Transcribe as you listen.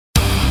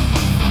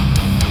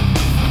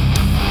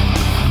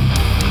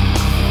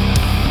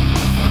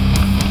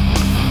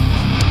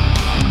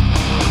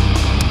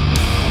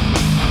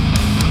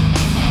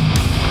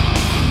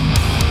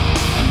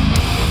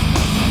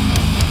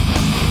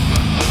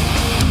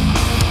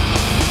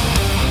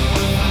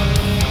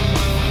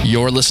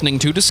You're listening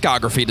to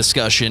Discography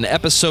Discussion,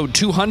 episode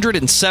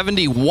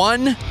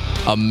 271,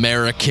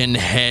 American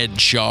Head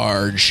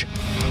Charge.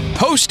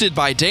 Hosted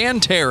by Dan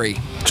Terry.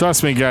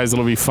 Trust me, guys,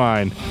 it'll be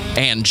fine.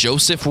 And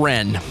Joseph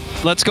Wren.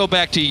 Let's go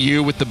back to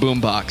you with the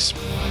boombox.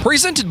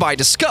 Presented by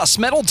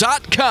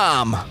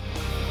DiscussMetal.com.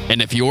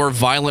 And if your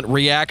violent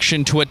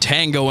reaction to a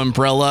Tango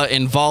umbrella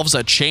involves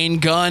a chain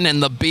gun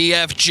and the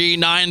BFG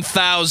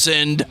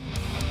 9000,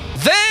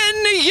 then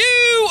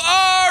you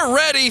are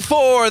ready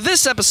for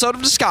this episode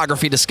of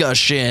Discography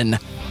Discussion.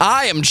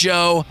 I am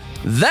Joe.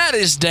 That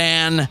is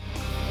Dan.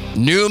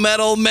 Nu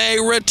Metal May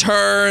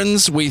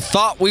returns. We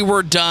thought we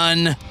were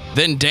done.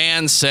 Then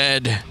Dan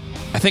said,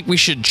 I think we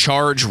should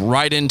charge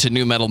right into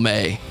Nu Metal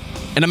May.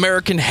 An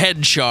American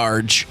Head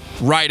Charge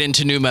right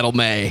into Nu Metal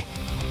May.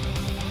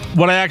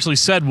 What I actually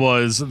said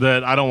was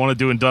that I don't want to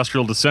do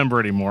Industrial December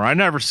anymore. I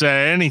never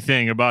said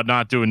anything about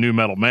not doing Nu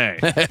Metal May.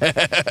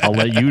 I'll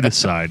let you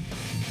decide.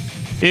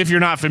 If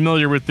you're not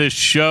familiar with this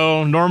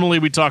show, normally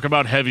we talk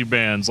about heavy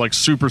bands, like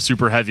super,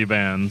 super heavy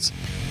bands.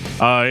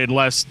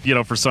 Unless,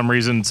 for some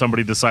reason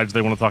somebody decides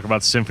they want to talk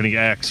about Symphony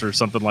X or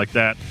something like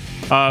that.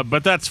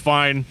 But that's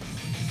fine.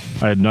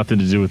 I had nothing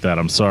to do with that.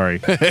 I'm sorry.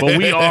 But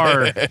we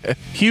are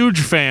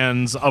huge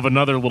fans of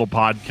another little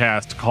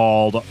podcast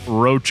called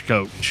Roach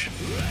Coach.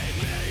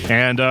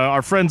 And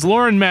our friends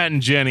Lauren, Matt,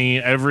 and Jenny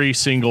every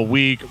single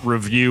week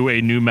review a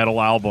nu metal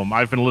album.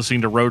 I've been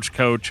listening to Roach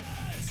Coach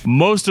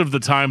most of the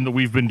time that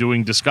we've been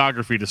doing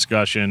discography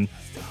discussion.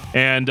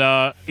 And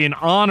in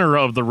honor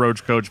of the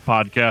Roach Coach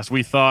podcast,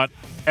 we thought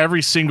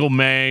every single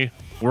May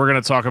we're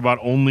going to talk about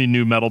only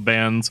nu metal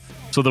bands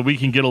so that we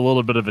can get a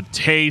little bit of a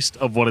taste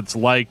of what it's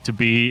like to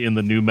be in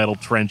the nu metal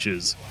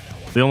trenches.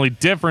 The only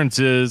difference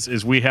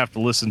is we have to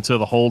listen to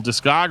the whole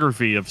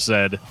discography of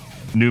said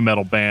nu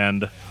metal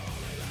band.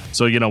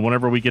 So,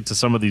 whenever we get to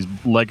some of these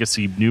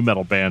legacy nu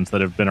metal bands that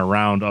have been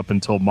around up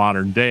until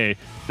modern day,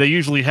 they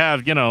usually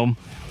have,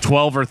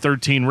 12 or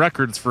 13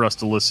 records for us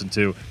to listen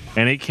to,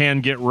 and it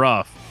can get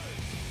rough.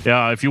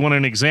 If you want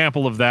an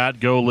example of that,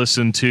 go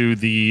listen to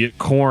the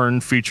Korn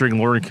featuring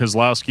Lauren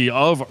Kozlowski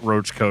of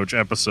Roach Coach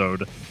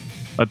episode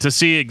to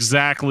see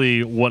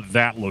exactly what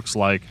that looks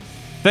like.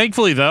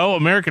 Thankfully, though,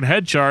 American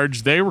Head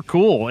Charge, they were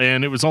cool,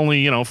 and it was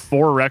only,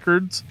 4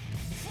 records.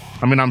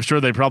 I mean, I'm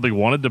sure they probably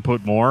wanted to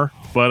put more,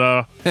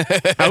 but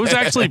I was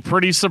actually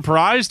pretty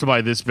surprised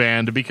by this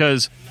band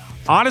because,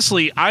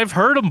 honestly, I've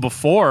heard them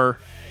before,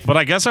 but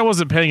I guess I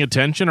wasn't paying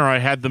attention or I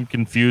had them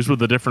confused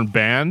with a different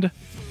band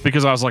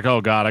because I was like,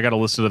 oh, God, I got to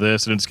listen to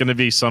this, and it's going to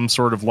be some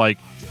sort of,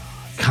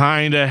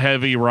 kind of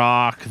heavy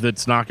rock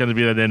that's not going to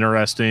be that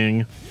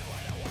interesting.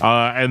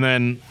 And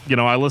then,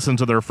 I listened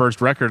to their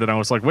first record, and I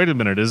was like, wait a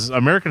minute, is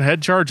American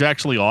Head Charge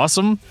actually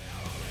awesome?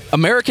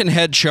 American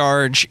Head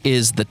Charge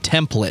is the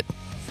template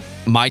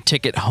My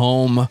Ticket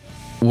Home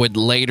would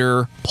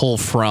later pull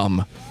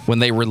from when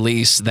they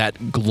release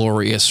that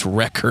glorious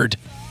record.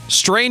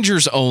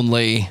 Strangers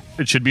Only.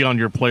 It should be on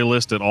your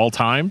playlist at all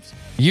times?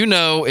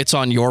 It's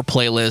on your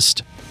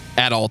playlist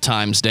at all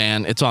times,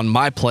 Dan. It's on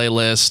my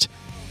playlist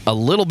a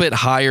little bit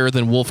higher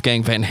than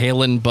Wolfgang Van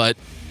Halen, but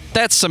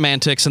that's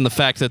semantics and the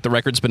fact that the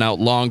record's been out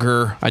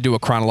longer. I do a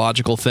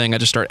chronological thing. I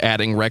just start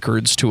adding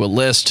records to a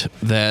list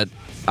that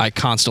I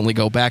constantly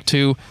go back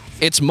to.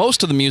 It's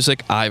most of the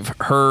music I've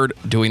heard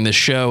doing this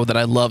show that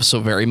I love so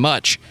very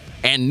much.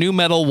 And nu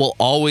metal will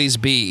always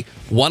be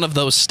one of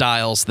those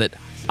styles that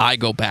I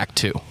go back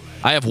to.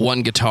 I have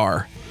one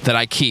guitar that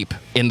I keep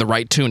in the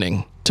right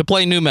tuning to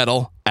play nu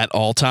metal at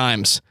all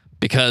times.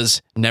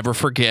 Because never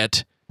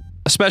forget,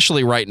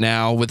 especially right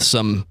now with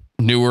some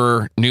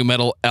newer nu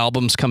metal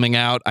albums coming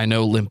out. I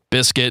know Limp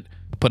Bizkit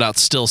put out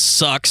Still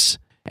Sucks,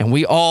 and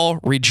we all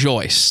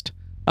rejoiced.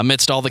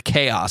 Amidst all the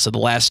chaos of the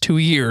last 2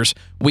 years,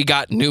 we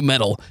got nu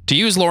metal. To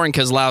use Lauren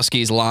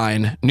Kozlowski's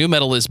line, nu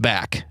metal is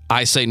back.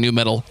 I say nu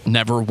metal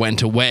never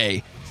went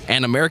away.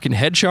 And American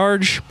Head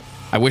Charge,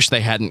 I wish they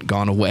hadn't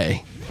gone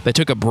away. They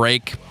took a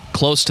break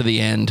close to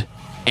the end,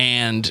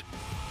 and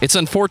it's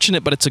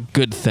unfortunate, but it's a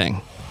good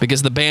thing,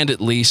 because the band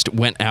at least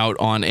went out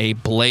on a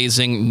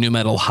blazing nu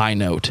metal high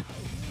note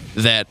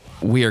that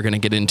we are going to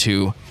get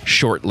into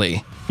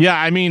shortly. Yeah,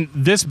 I mean,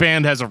 this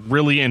band has a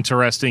really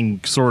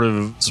interesting sort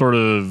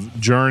of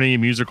journey,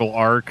 musical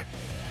arc.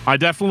 I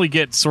definitely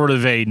get sort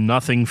of a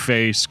Nothing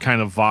Face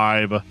kind of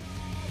vibe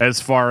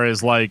as far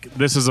as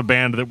this is a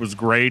band that was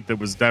great, that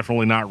was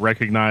definitely not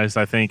recognized,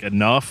 I think,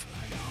 enough.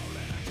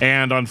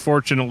 And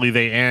unfortunately,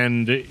 they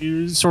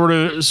end sort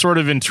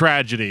of in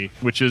tragedy,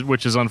 which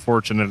is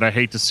unfortunate. I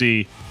hate to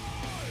see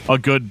a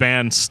good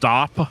band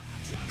stop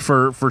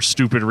for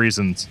stupid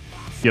reasons.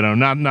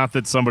 Not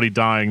that somebody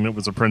dying that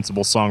was a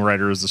principal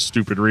songwriter is a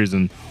stupid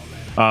reason,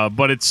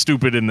 but it's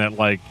stupid in that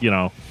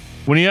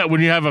when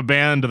you have a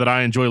band that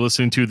I enjoy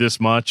listening to this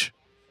much,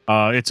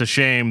 it's a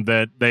shame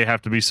that they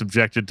have to be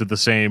subjected to the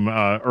same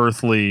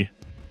earthly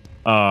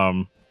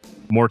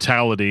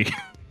mortality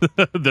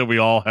that we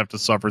all have to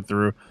suffer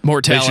through.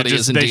 Mortality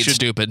is indeed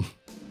stupid.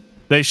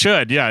 They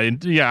should, yeah.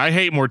 I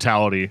hate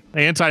mortality.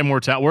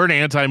 We're an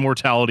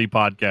anti-mortality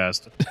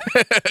podcast.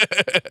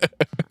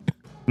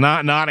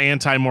 Not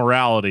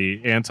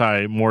anti-morality,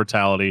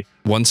 anti-mortality.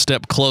 One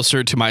step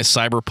closer to my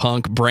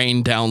cyberpunk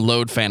brain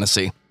download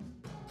fantasy.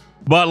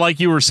 But like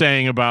you were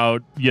saying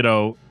about,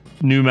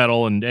 nu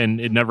metal and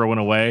it never went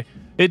away.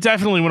 It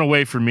definitely went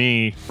away for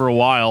me for a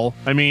while.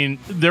 I mean,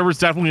 there was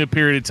definitely a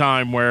period of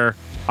time where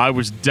I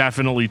was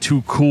definitely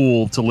too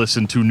cool to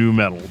listen to nu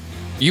metal.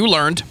 You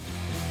learned.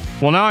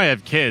 Well, now I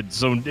have kids,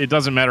 so it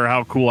doesn't matter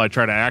how cool I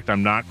try to act.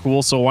 I'm not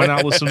cool, so why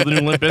not listen to the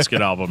new Limp Bizkit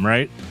album,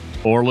 right?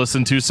 Or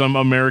listen to some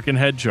American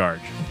Head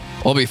Charge.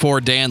 Well, before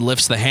Dan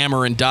lifts the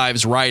hammer and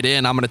dives right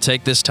in, I'm going to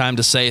take this time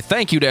to say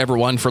thank you to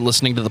everyone for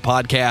listening to the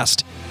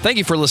podcast. Thank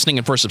you for listening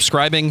and for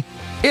subscribing.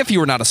 If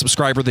you are not a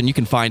subscriber, then you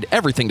can find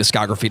everything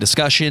Discography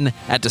Discussion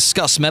at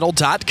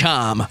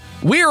DiscussMetal.com.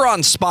 We're on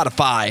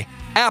Spotify,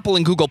 Apple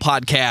and Google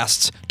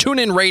Podcasts,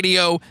 TuneIn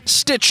Radio,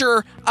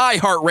 Stitcher,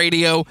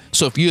 iHeartRadio.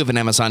 So if you have an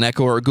Amazon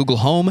Echo or a Google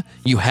Home,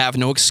 you have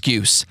no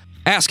excuse.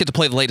 Ask it to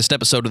play the latest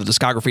episode of the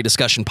Discography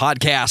Discussion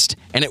podcast,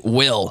 and it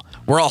will.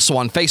 We're also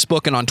on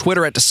Facebook and on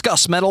Twitter at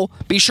Discuss Metal.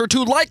 Be sure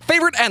to like,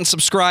 favorite, and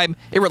subscribe.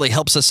 It really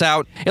helps us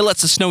out. It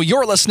lets us know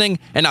you're listening,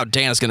 and now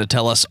Dan is going to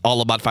tell us all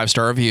about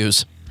 5-star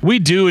reviews. We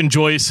do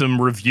enjoy some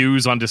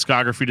reviews on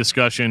Discography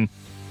Discussion.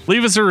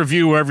 Leave us a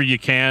review wherever you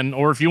can,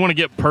 or if you want to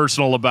get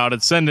personal about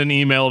it, send an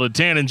email to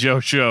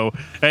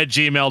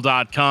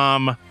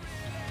danandjoeshow@gmail.com.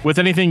 with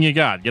anything you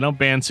got,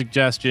 band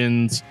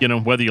suggestions,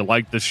 whether you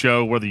like the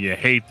show, whether you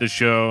hate the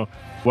show,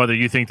 whether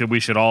you think that we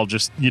should all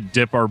just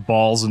dip our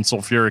balls in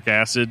sulfuric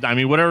acid. I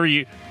mean, whatever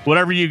you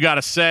got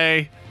to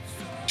say,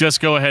 just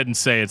go ahead and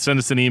say it. Send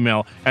us an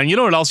email. And you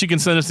know what else you can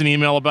send us an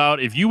email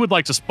about? If you would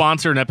like to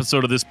sponsor an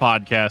episode of this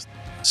podcast,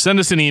 send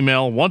us an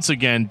email. Once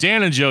again,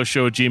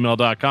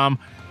 danandjoeshow@gmail.com.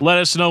 Let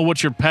us know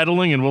what you're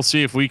peddling, and we'll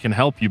see if we can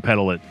help you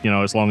peddle it,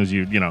 as long as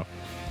you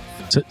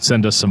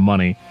send us some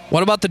money.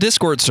 What about the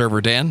Discord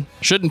server, Dan?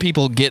 Shouldn't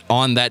people get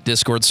on that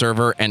Discord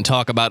server and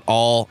talk about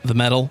all the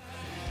metal?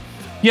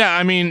 Yeah,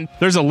 I mean,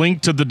 there's a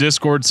link to the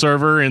Discord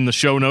server in the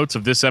show notes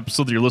of this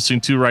episode that you're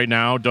listening to right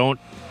now. No.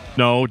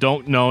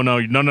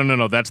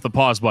 That's the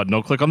pause button.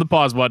 No, click on the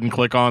pause button.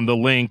 Click on the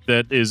link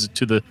that is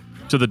to the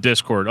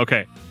Discord.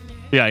 Okay.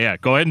 Yeah.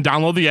 Go ahead and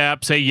download the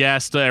app. Say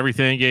yes to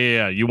everything.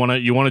 Yeah. You want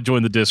to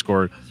join the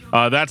Discord.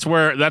 That's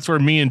where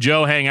me and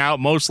Joe hang out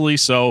mostly.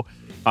 So,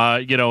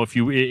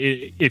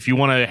 if you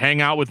want to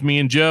hang out with me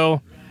and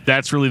Joe,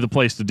 that's really the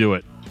place to do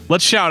it.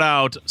 Let's shout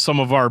out some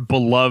of our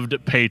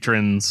beloved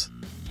patrons,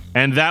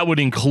 and that would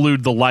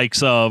include the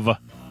likes of.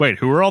 Wait,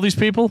 who are all these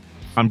people?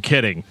 I'm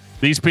kidding.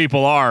 These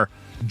people are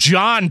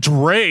John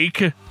Drake,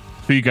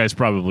 who you guys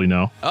probably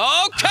know.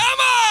 Oh, come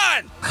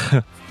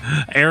on!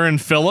 Aaron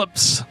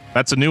Phillips.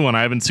 That's a new one.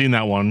 I haven't seen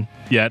that one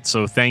yet,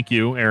 so thank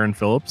you, Aaron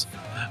Phillips.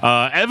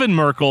 Evan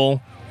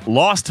Merkel,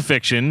 Lost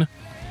Fiction,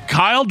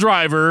 Kyle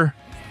Driver,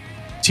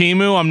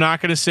 Timu, I'm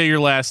not going to say your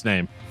last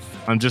name.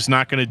 I'm just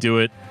not going to do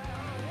it.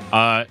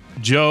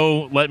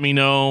 Joe, let me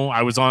know.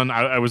 I was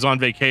on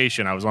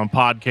vacation. I was on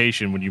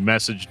podcation when you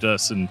messaged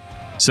us and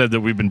said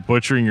that we've been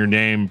butchering your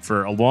name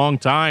for a long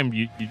time.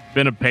 You've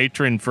been a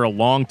patron for a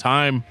long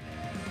time.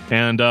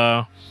 And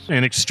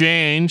in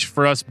exchange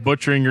for us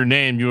butchering your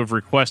name, you have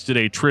requested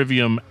a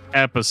Trivium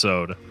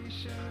episode.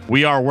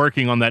 We are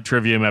working on that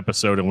Trivium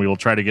episode, and we will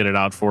try to get it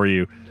out for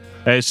you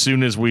as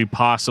soon as we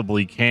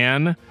possibly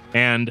can.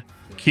 And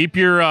keep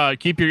your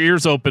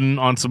ears open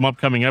on some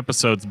upcoming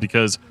episodes,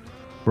 because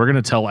we're going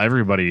to tell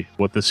everybody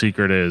what the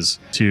secret is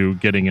to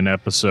getting an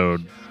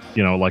episode,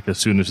 like as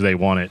soon as they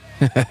want it.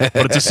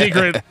 But it's a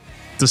secret.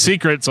 It's a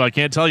secret, so I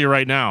can't tell you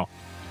right now.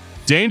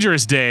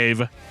 Dangerous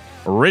Dave,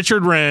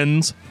 Richard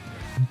Renz,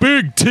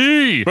 Big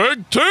T,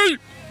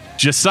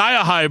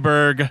 Josiah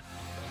Heiberg,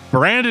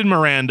 Brandon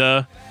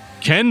Miranda,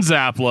 Ken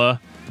Zapla,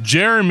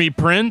 Jeremy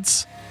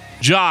Prince,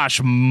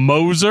 Josh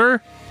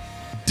Moser,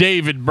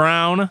 David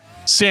Brown,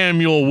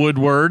 Samuel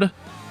Woodward,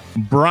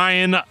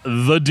 Brian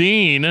the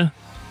Dean,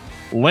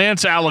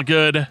 Lance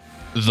Allagood,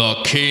 the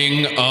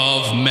King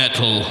of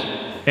Metal,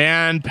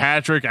 and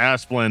Patrick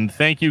Asplund.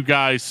 Thank you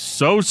guys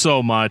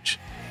so much.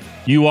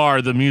 You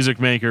are the music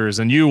makers,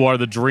 and you are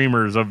the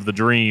dreamers of the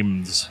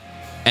dreams.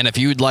 And if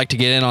you'd like to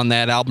get in on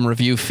that album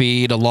review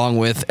feed along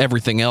with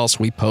everything else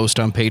we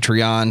post on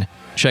Patreon,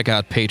 check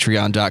out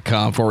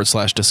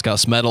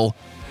patreon.com/discussmetal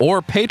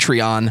or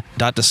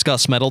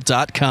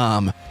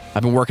patreon.discussmetal.com.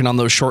 I've been working on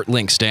those short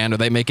links, Dan. Are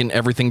they making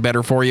everything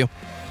better for you?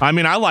 I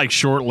mean, I like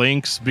short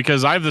links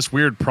because I have this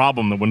weird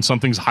problem that when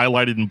something's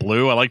highlighted in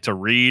blue, I like to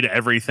read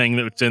everything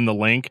that's in the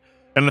link.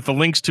 And if the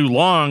link's too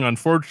long,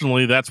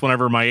 unfortunately, that's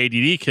whenever my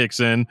ADD kicks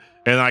in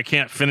and I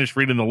can't finish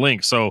reading the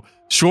link. So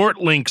short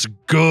links,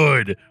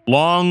 good.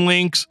 Long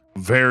links,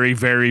 very,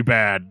 very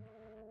bad.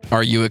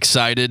 Are you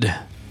excited?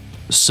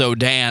 So,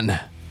 Dan,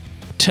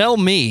 tell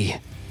me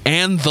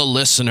and the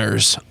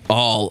listeners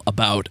all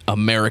about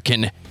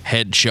American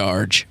Head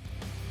Charge.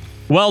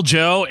 Well,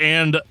 Joe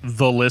and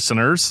the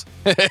listeners,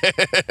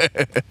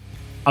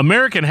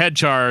 American Head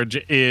Charge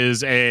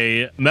is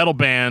a metal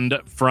band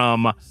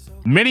from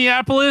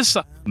Minneapolis,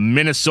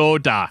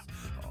 Minnesota.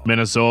 Let me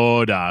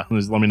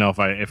know if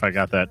I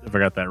got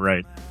that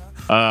right.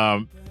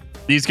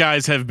 These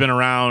guys have been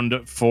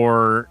around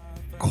for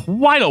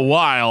quite a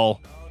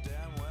while.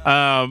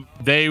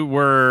 They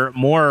were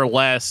more or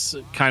less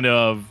kind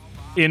of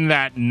in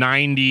that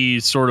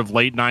 90s, sort of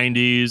late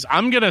 90s.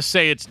 I'm going to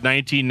say it's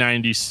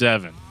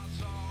 1997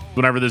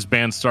 whenever this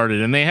band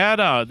started. And they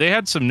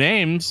had some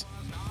names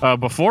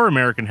before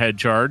American Head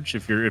Charge.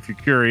 If you're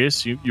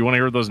curious, you want to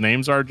hear what those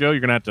names are, Joe?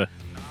 You're going to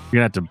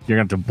have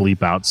to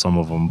bleep out some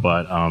of them,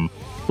 but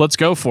let's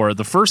go for it.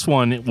 The first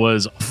one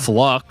was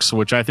Flux,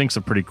 which I think is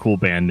a pretty cool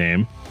band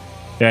name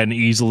and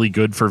easily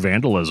good for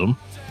vandalism.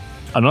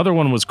 Another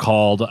one was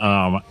called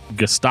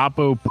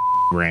Gestapo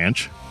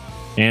Ranch,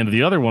 and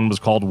the other one was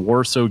called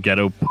Warsaw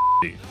Ghetto.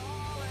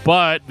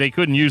 But they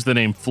couldn't use the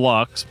name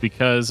Flux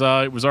because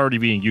it was already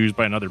being used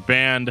by another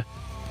band,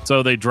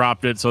 so they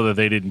dropped it so that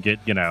they didn't get,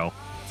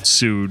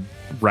 sued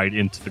right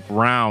into the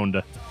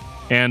ground.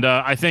 And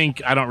I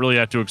think I don't really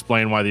have to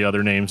explain why the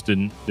other names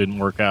didn't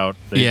work out.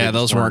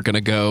 Those weren't going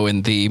to go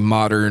in the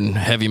modern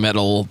heavy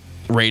metal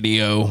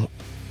radio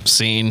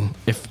scene,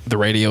 if the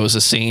radio was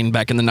a scene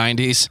back in the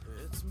 90s.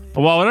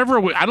 Well,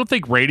 I don't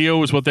think radio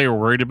was what they were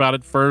worried about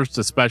at first,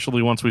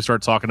 especially once we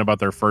start talking about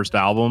their first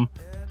album.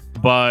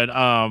 But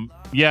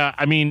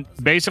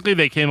basically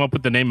they came up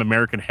with the name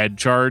American Head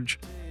Charge,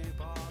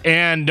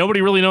 and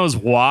nobody really knows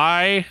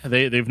why.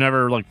 They've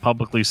never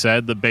publicly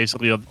said that.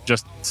 Basically,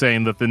 just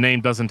saying that the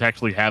name doesn't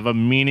actually have a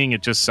meaning.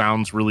 It just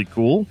sounds really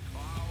cool.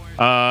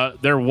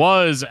 There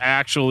was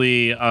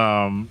actually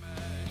there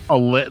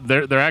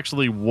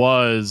actually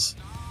was.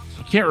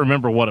 I can't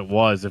remember what it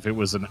was. If it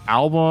was an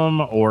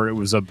album or it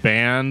was a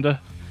band. It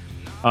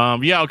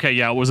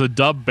was a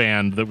dub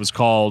band that was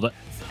called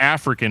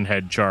African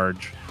Head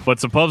Charge. But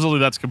supposedly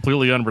that's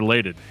completely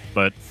unrelated.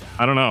 But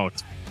I don't know.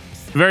 It's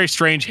a very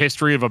strange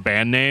history of a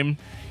band name.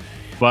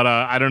 But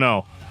I don't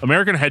know.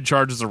 American Head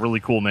Charge is a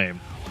really cool name.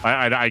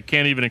 I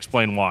can't even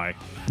explain why.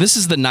 This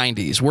is the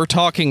 90s. We're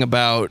talking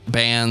about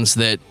bands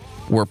that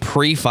were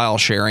pre-file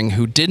sharing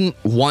who didn't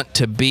want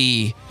to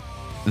be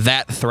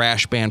that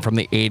thrash band from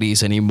the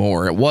 80s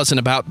anymore. It wasn't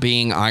about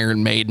being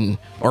Iron Maiden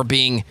or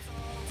being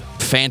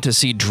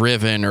fantasy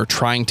driven or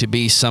trying to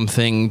be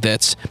something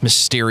that's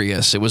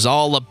mysterious. It was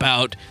all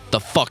about the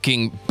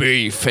fucking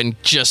beef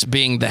and just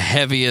being the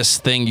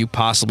heaviest thing you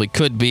possibly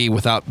could be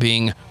without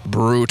being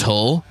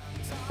brutal.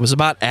 It was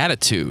about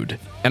attitude.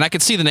 And I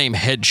could see the name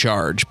Head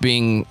Charge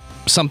being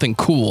something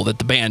cool that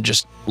the band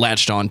just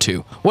latched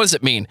onto. What does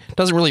it mean? It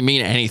doesn't really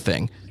mean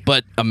anything.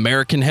 But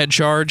American Head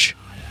Charge,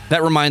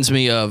 that reminds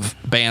me of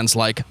bands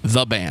like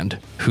The Band,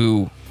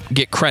 who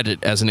get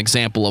credit as an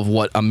example of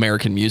what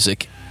American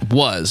music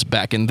was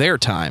back in their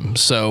time.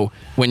 So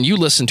when you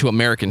listen to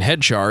American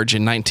Head Charge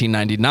in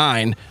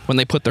 1999, when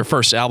they put their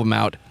first album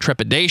out,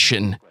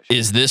 Trepidation,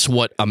 is this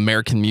what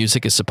American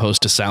music is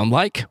supposed to sound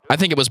like? I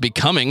think it was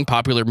becoming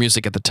popular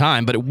music at the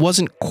time, but it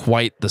wasn't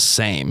quite the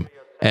same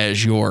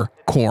as your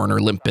Korn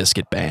or Limp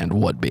Bizkit band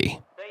would be.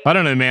 I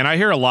don't know, man. I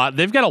hear a lot.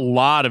 They've got a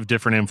lot of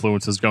different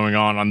influences going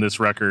on this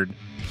record.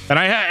 And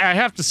I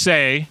have to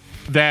say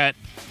that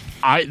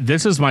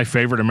this is my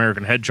favorite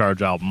American Head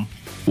Charge album.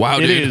 Wow,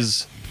 dude. It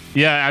is.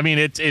 Yeah, I mean,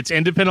 it's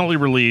independently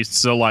released,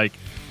 so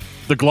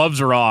the gloves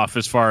are off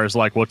as far as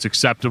what's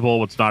acceptable,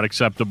 what's not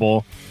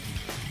acceptable.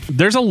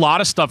 There's a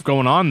lot of stuff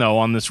going on though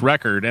on this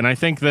record, and I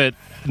think that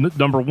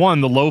number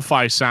one, the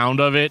lo-fi sound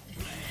of it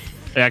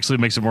actually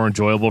makes it more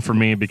enjoyable for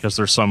me because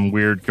there's some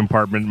weird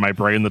compartment in my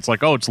brain that's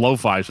oh, it's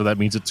lo-fi, so that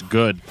means it's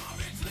good.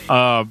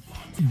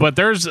 But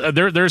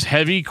there's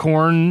heavy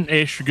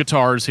Korn-ish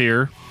guitars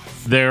here.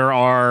 There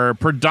are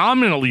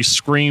predominantly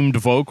screamed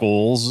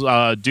vocals.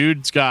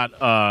 Dude's got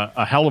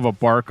a hell of a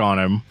bark on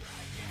him.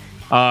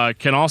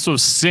 Can also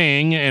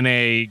sing in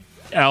a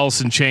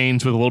Alice in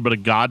Chains with a little bit of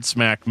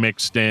Godsmack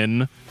mixed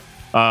in.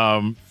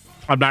 I'm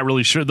not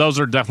really sure. Those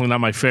are definitely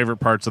not my favorite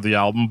parts of the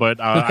album, but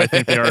I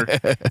think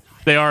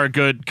they are a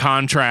good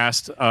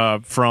contrast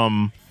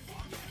from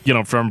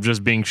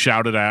just being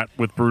shouted at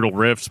with brutal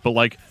riffs.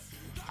 But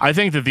I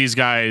think that these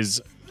guys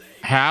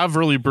have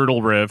really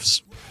brutal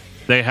riffs.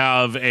 They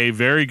have a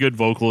very good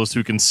vocalist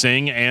who can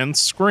sing and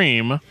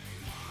scream.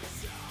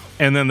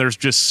 And then there's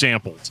just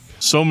samples.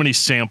 So many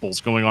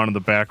samples going on in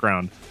the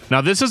background.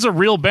 Now, this is a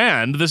real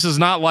band. This is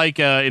not like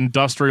an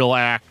industrial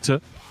act,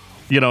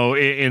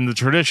 in the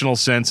traditional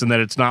sense, in that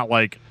it's not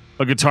like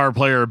a guitar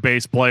player, a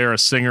bass player, a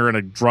singer, and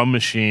a drum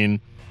machine.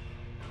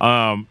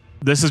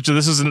 This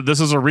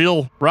is a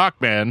real rock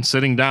band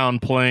sitting down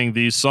playing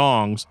these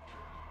songs.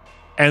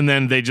 And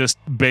then they just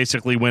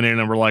basically went in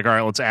and were like, all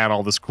right, let's add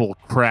all this cool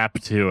crap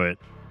to it.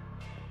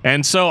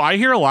 And so I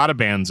hear a lot of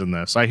bands in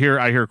this. I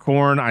hear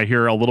Korn. I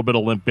hear a little bit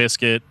of Limp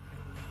Bizkit.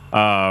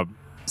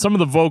 Some of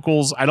the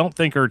vocals I don't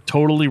think are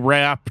totally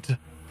rapped,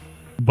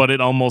 but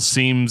it almost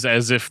seems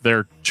as if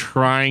they're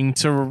trying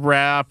to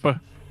rap.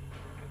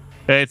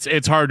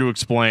 It's hard to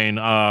explain.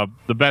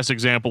 The best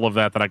example of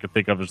that I could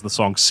think of is the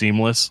song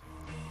Seamless,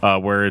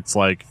 where it's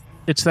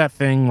it's that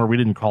thing where we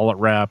didn't call it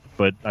rap,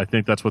 but I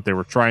think that's what they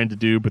were trying to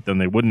do, but then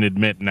they wouldn't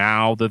admit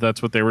now that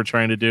that's what they were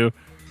trying to do.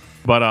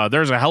 But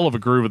there's a hell of a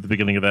groove at the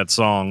beginning of that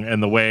song,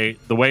 and the way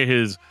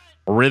his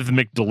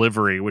rhythmic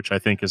delivery, which I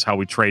think is how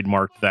we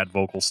trademarked that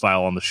vocal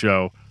style on the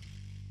show.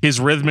 His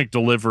rhythmic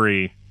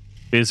delivery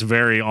is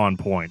very on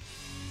point.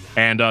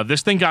 And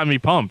this thing got me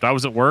pumped. I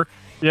was at work,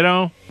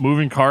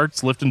 moving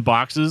carts, lifting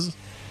boxes,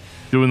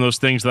 doing those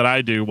things that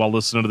I do while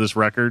listening to this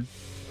record.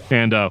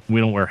 And we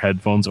don't wear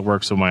headphones at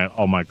work, so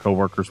all my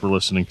coworkers were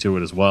listening to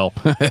it as well.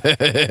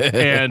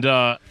 And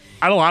I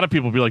had a lot of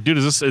people be like, "Dude,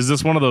 is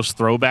this one of those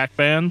throwback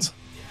bands?"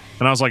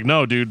 And I was like,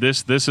 "No, dude,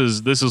 this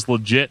is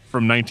legit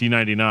from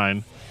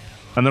 1999."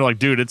 And they're like,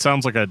 "Dude, it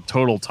sounds like a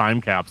total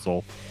time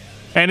capsule."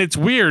 And it's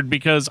weird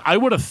because I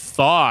would have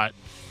thought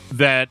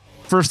that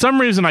for some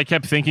reason I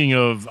kept thinking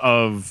of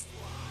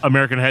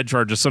American Head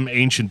Charge as some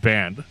ancient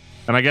band.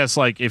 And I guess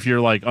like if you're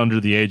like under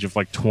the age of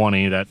like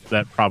 20,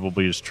 that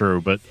probably is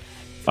true. But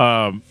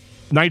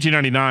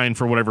 1999,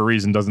 for whatever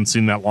reason, doesn't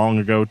seem that long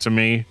ago to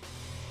me.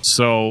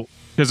 So,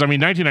 because I mean,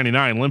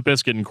 1999, Limp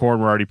Bizkit and Korn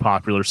were already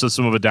popular.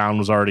 System of a Down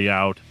was already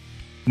out.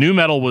 Nu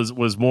metal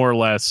was more or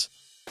less.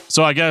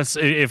 So I guess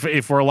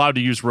if we're allowed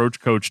to use Roach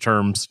Coach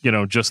terms,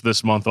 just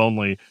this month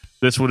only,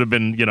 this would have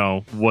been,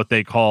 what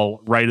they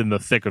call right in the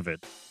thick of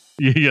it,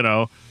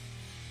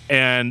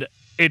 and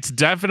it's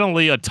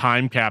definitely a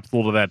time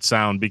capsule to that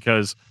sound,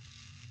 because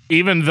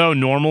even though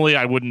normally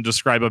I wouldn't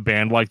describe a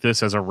band like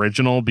this as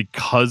original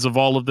because of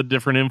all of the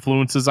different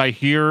influences I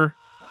hear,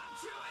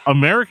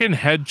 American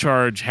Head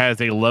Charge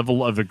has a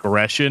level of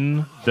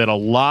aggression that a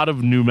lot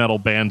of nu metal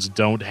bands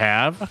don't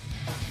have.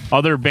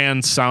 Other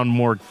bands sound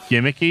more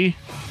gimmicky,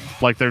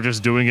 like they're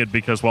just doing it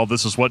because, well,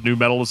 this is what nu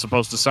metal is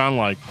supposed to sound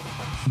like.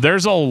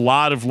 There's a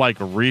lot of like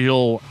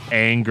real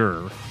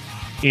anger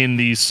in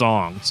these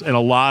songs, and a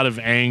lot of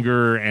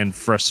anger and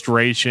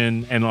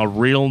frustration and a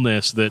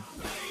realness that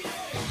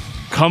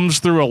comes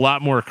through a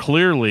lot more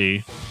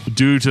clearly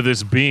due to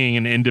this being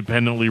an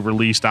independently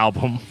released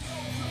album.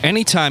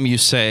 Anytime you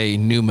say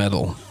nu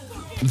metal,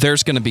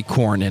 there's going to be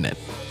Korn in it,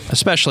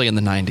 especially in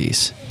the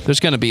 90s. There's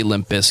going to be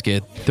Limp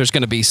Bizkit. There's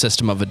going to be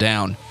System of a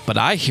Down. But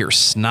I hear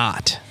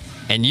Snot,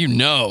 and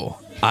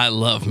I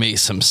love me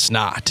some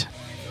Snot.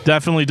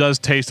 Definitely does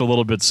taste a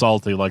little bit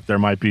salty, like there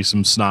might be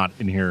some snot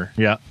in here.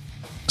 Yeah.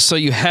 So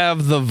you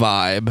have the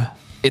vibe.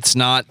 It's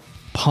not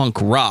punk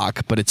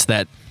rock, but it's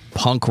that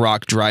punk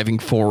rock driving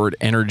forward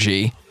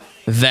energy,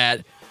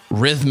 that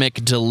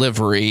rhythmic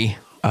delivery.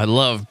 I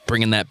love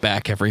bringing that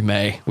back every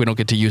May. We don't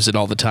get to use it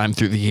all the time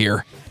through the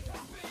year.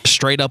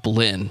 Straight up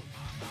Lynn,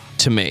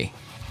 to me.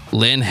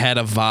 Lynn had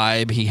a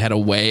vibe. He had a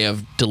way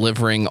of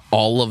delivering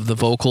all of the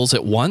vocals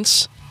at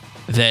once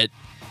that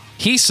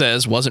he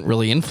says wasn't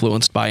really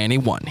influenced by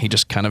anyone. He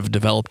just kind of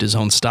developed his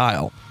own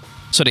style.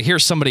 So to hear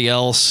somebody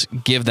else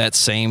give that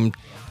same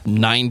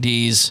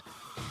 90s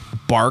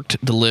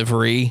barked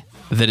delivery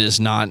that is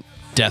not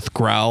death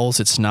growls,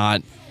 it's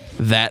not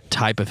that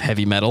type of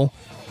heavy metal,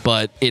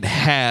 but it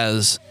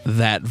has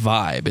that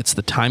vibe. It's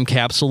the time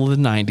capsule of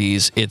the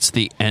 90s. It's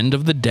the end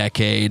of the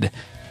decade.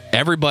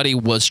 Everybody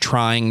was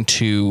trying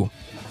to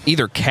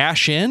either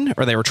cash in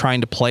or they were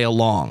trying to play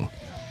along.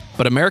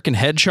 But American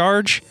Head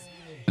Charge,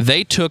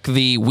 they took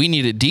the "we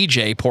need a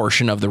DJ"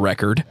 portion of the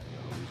record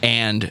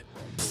and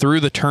threw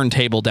the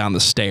turntable down the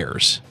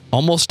stairs.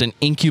 Almost an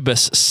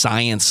Incubus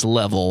science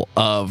level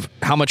of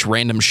how much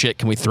random shit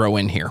can we throw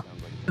in here.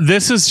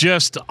 This is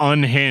just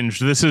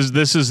unhinged. This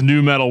is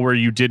nu metal where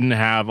you didn't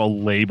have a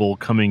label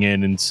coming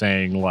in and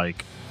saying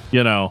like,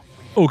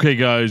 okay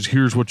guys,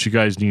 here's what you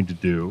guys need to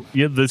do.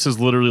 Yeah, this is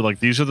literally like,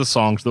 these are the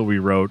songs that we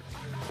wrote.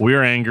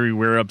 We're angry,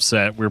 we're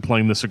upset, we're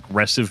playing this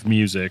aggressive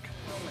music.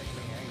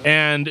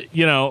 And,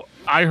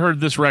 I heard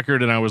this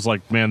record and I was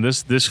like, man,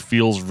 this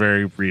feels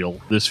very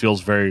real. This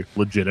feels very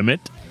legitimate,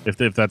 if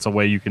that's a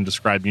way you can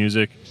describe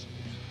music.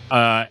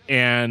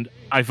 And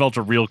I felt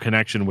a real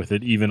connection with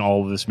it, even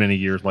all of this many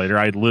years later.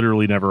 I'd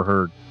literally never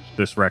heard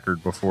this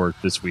record before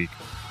this week.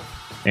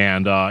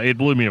 And it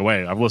blew me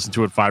away. I've listened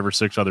to it 5 or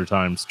 6 other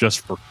times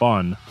just for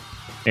fun.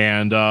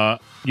 And, I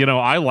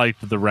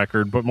liked the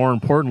record. But more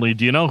importantly,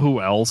 do you know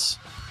who else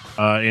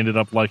ended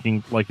up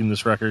liking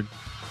this record?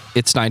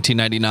 It's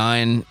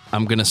 1999.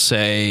 I'm going to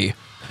say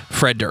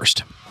Fred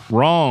Durst.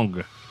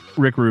 Wrong.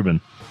 Rick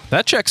Rubin.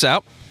 That checks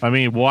out. I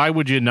mean, why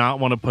would you not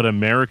want to put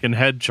American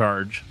Head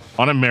Charge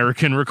on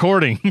American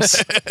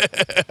recordings?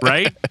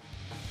 Right?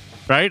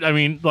 Right? I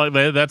mean, like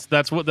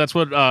that's what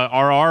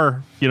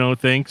RR,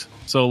 thinks.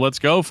 So let's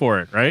go for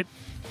it, right?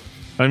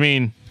 I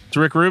mean, it's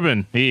Rick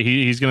Rubin.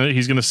 He's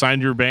gonna sign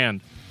your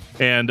band.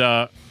 And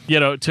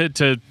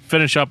to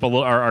finish up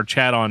our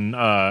chat on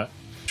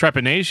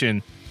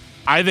Trepanation,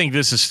 I think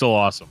this is still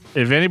awesome.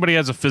 If anybody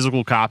has a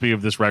physical copy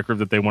of this record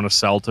that they want to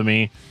sell to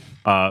me,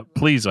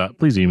 please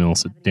email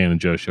us at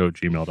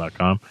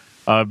danandjoeshow@gmail.com,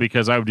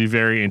 because I would be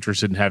very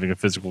interested in having a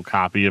physical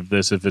copy of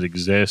this if it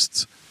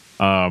exists.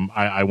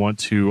 I want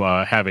to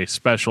have a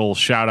special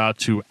shout out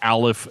to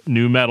Aleph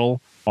Nu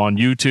Metal on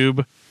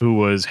YouTube, who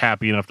was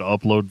happy enough to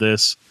upload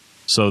this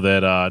so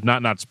that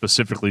not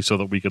specifically so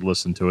that we could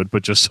listen to it,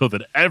 but just so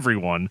that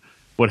everyone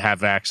would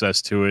have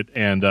access to it.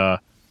 And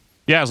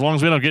as long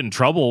as we don't get in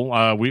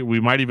trouble, we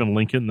might even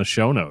link it in the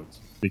show notes.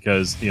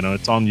 because,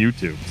 it's on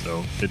YouTube.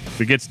 So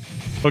it gets...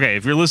 Okay,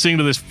 if you're listening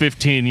to this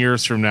 15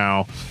 years from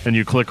now and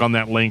you click on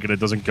that link and it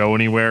doesn't go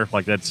anywhere,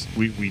 like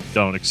we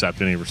don't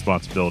accept any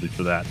responsibility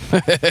for that.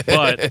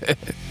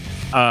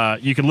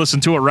 But you can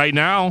listen to it right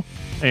now,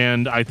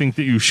 and I think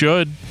that you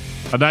should.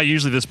 I'm not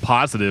usually this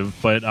positive,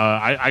 but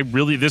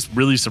this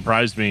really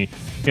surprised me,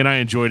 and I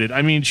enjoyed it.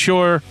 I mean,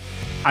 sure,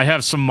 I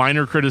have some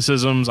minor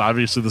criticisms.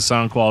 Obviously, the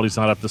sound quality's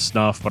not up to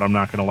snuff, but I'm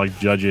not going to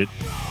judge it.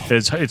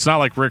 It's not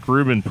like Rick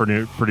Rubin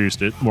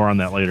produced it. More on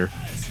that later.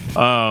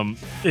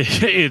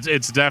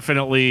 It's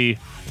definitely,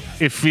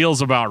 it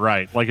feels about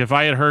right. Like, if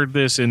I had heard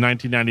this in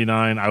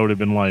 1999, I would have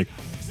been like,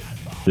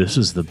 this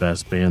is the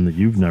best band that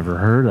you've never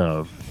heard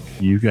of.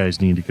 You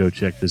guys need to go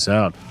check this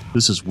out.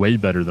 This is way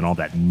better than all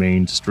that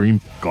mainstream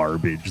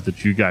garbage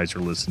that you guys are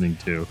listening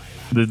to.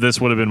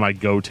 This would have been my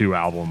go-to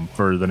album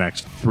for the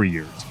next 3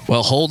 years.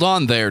 Well, hold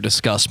on there,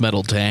 Discuss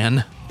Metal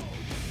Dan.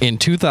 In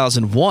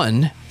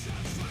 2001,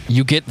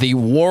 you get the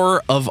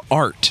War of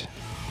Art.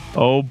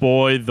 Oh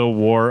boy, the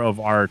War of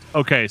Art.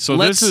 Okay, so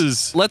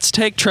let's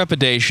take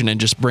Trepidation and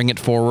just bring it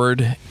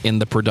forward in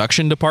the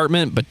production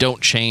department, but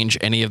don't change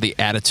any of the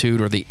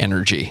attitude or the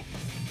energy.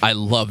 I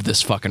love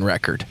this fucking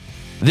record.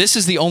 This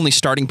is the only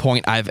starting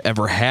point I've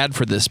ever had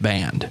for this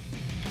band.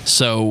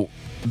 So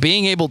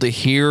being able to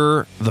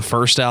hear the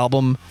first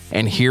album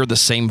and hear the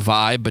same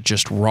vibe, but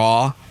just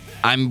raw,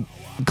 I'm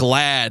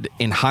glad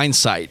in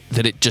hindsight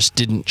that it just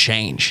didn't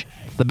change.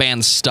 The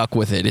band stuck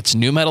with it. It's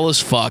nu metal as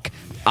fuck.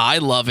 I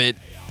love it.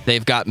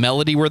 They've got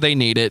melody where they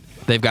need it.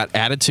 They've got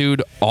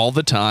attitude all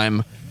the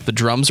time. The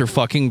drums are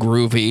fucking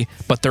groovy,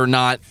 but they're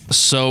not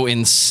so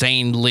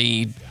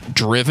insanely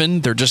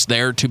driven. They're just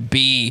there to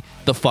be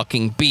the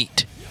fucking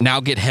beat. Now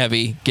get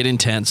heavy, get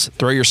intense,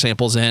 throw your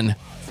samples in,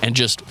 and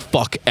just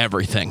fuck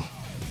everything.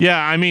 Yeah,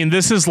 I mean,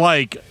 this is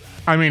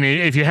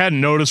if you hadn't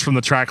noticed from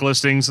the track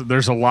listings,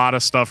 there's a lot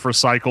of stuff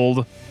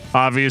recycled,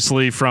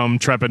 obviously, from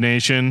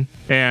Trepidation,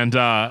 and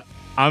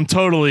I'm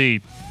totally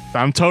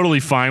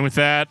fine with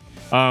that.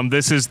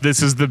 This is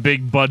the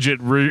big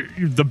budget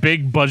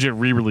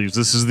re-release.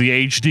 This is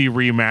the HD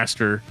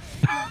remaster,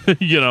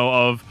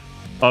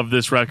 of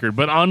this record.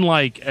 But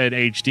unlike an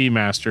HD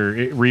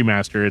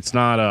remaster, it's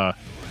not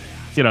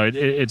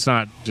it's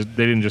not just,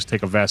 they didn't just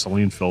take a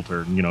Vaseline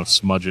filter and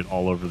smudge it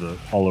all over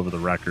the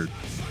record.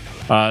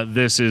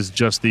 This is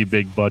just the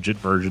big budget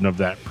version of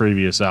that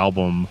previous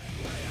album,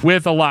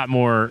 with a lot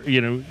more,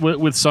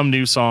 with some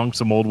new songs,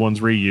 some old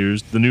ones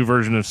reused. The new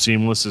version of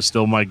Seamless is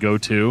still my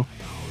go-to.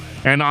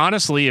 And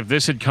honestly, if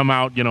this had come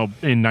out, in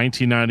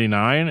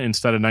 1999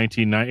 instead of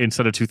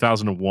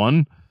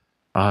 2001,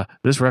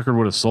 this record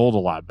would have sold a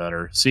lot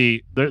better.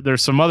 See,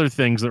 there's some other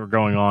things that were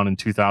going on in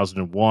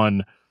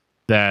 2001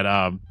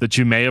 that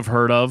you may have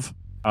heard of.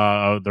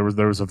 There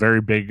was a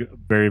very big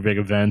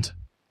event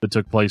that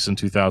took place in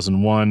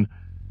 2001,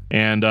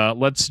 and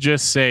let's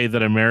just say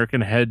that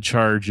American Head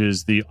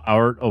charges the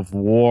Art of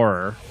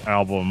War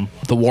album,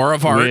 the War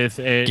of Art.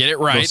 Get it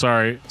right.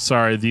 The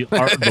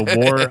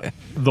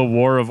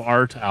War of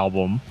Art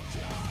album,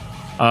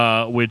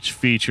 which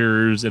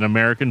features an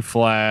American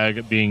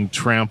flag being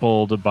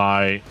trampled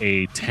by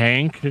a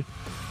tank,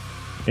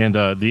 and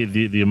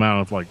the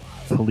amount of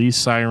police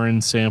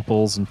siren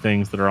samples and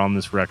things that are on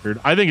this record.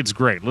 I think it's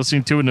great.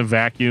 Listening to it in a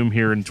vacuum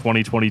here in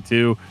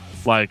 2022,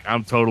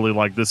 I'm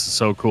totally this is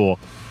so cool.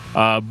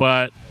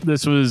 But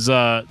this was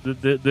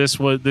this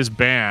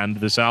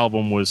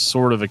album was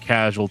sort of a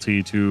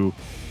casualty to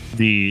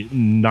the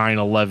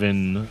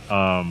 9/11.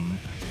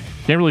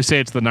 Can't really say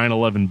it's the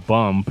 9/11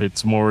 bump.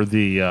 It's more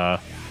the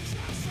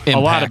Impact. A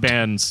lot of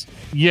bands.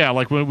 Yeah,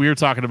 when we were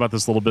talking about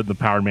this a little bit in the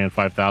Power Man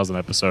 5000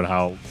 episode,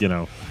 how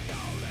you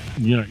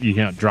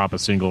can't drop a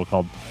single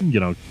called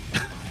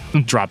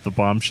Drop the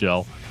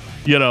Bombshell.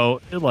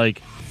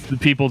 The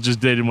people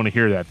just didn't want to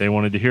hear that. They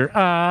wanted to hear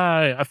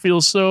I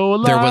feel so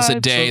alive. There was a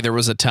day, there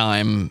was a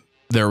time,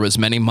 there was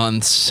many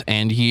months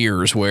and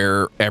years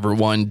where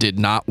everyone did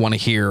not want to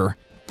hear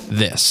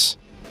this.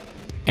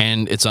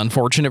 And it's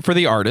unfortunate for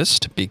the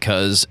artist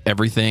because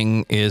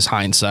everything is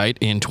hindsight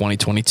in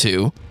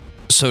 2022.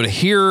 So to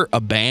hear a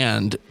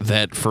band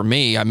that, for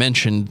me, I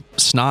mentioned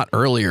Snot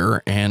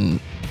earlier, and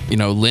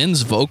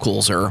Lynn's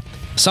vocals are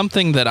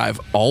something that I've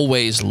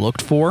always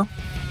looked for.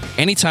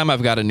 Anytime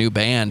I've got a new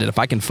band, and if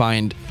I can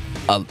find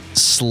a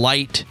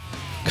slight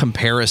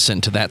comparison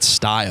to that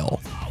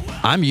style,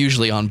 I'm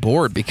usually on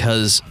board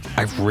because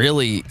I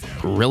really,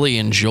 really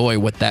enjoy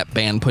what that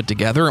band put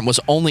together and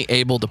was only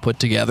able to put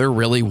together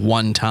really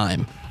one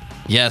time.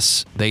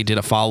 Yes, they did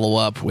a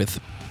follow-up with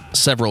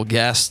several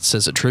guests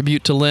as a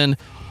tribute to Lynn,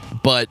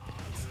 but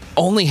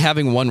only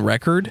having one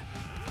record,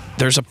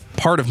 there's a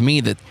part of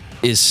me that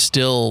is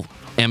still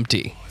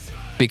empty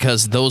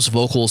because those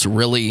vocals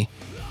really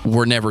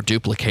were never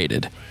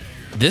duplicated.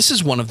 This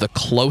is one of the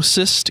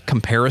closest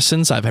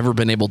comparisons I've ever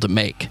been able to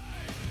make.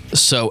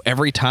 So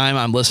every time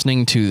I'm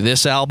listening to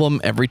this album,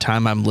 every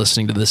time I'm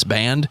listening to this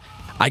band,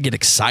 I get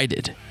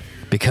excited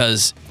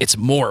because it's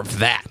more of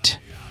that.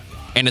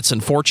 And it's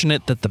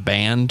unfortunate that the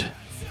band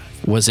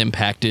was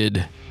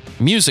impacted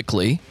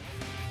musically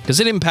because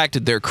it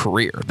impacted their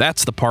career.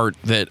 That's the part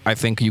that I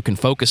think you can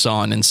focus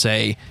on and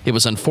say it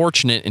was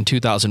unfortunate in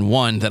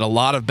 2001 that a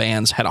lot of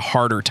bands had a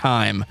harder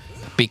time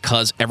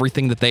because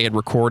everything that they had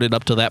recorded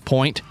up to that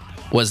point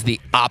was the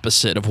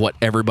opposite of what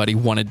everybody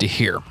wanted to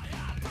hear.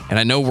 And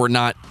I know we're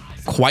not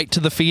quite to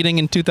the feeding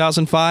in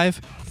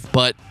 2005,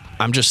 but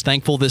I'm just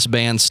thankful this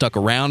band stuck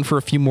around for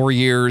a few more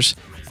years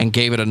and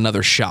gave it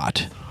another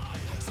shot.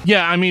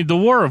 Yeah, I mean, The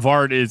War of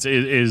Art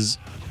is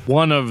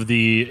one of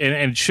the,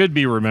 and should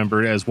be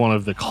remembered as one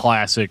of the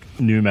classic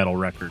nu metal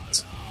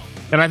records.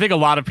 And I think a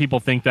lot of people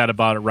think that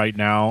about it right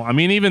now. I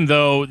mean, even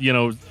though,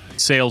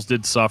 sales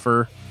did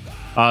suffer,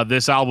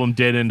 this album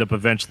did end up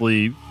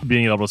eventually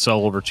being able to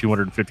sell over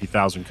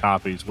 250,000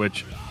 copies,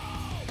 which,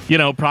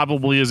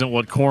 probably isn't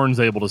what Korn's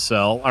able to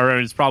sell. Or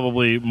it's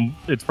probably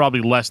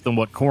less than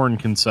what Korn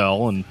can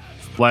sell and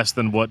less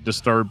than what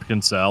Disturbed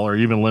can sell, or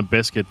even Limp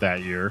Bizkit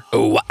that year.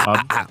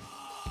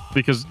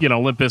 Because,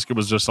 Limp Bizkit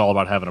was just all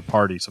about having a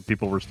party, so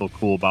people were still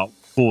cool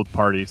with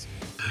parties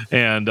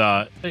and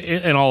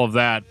all of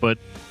that. But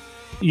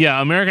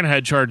yeah, American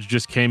Head Charge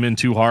just came in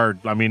too hard.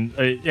 I mean,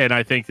 and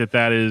I think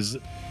that is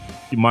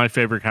my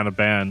favorite kind of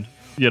band,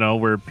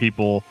 where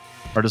people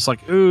are just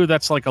like, ooh,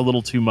 that's like a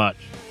little too much,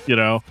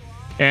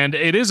 and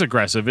it is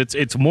aggressive.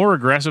 It's more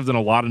aggressive than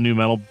a lot of nu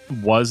metal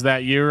was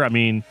that year. I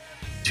mean,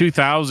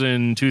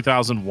 2000,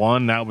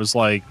 2001, that was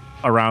like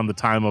around the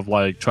time of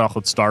like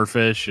Chocolate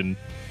Starfish, and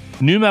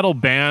nu metal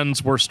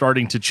bands were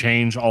starting to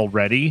change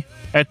already.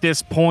 At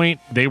this point,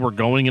 they were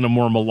going in a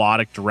more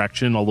melodic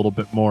direction, a little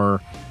bit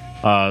more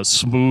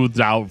smoothed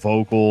out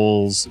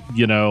vocals,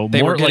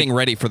 They were getting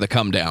ready for the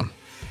come down.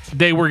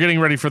 They were getting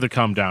ready for the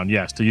come down,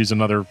 yes, to use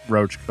another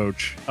Roach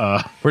coach.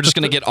 We're just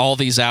going to get all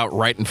these out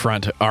right in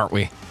front, aren't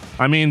we?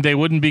 I mean, they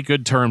wouldn't be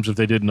good terms if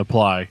they didn't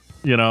apply,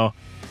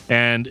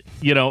 And,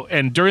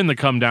 and during the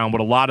come down,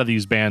 what a lot of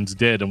these bands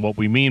did, and what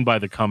we mean by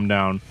the come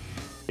down,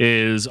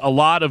 is a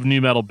lot of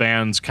nu metal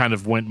bands kind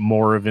of went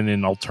more of in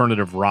an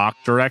alternative rock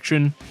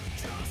direction.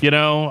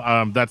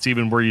 That's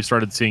even where you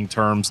started seeing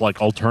terms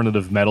like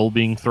alternative metal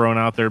being thrown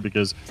out there,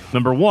 because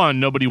number one,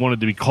 nobody wanted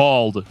to be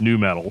called nu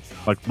metal,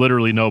 like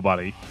literally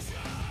nobody,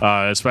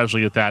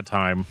 especially at that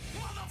time.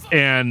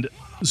 And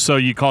so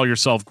you call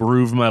yourself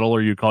groove metal,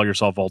 or you call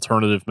yourself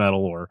alternative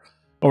metal,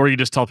 or you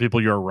just tell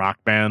people you're a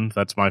rock band.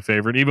 That's my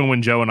favorite. Even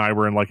when Joe and I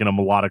were in a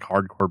melodic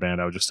hardcore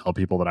band, I would just tell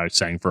people that I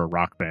sang for a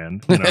rock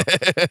band,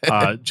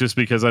 just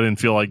because I didn't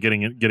feel like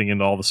getting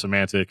into all the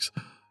semantics.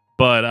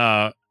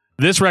 But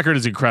this record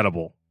is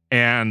incredible,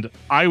 and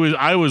I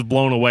was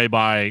blown away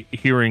by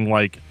hearing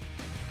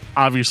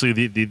obviously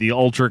the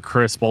ultra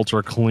crisp,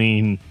 ultra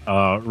clean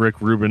Rick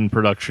Rubin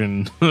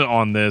production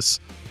on this.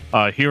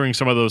 Hearing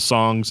some of those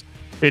songs.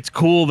 It's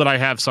cool that I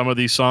have some of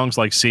these songs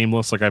like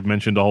Seamless, like I've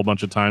mentioned a whole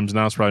bunch of times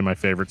now. It's probably my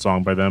favorite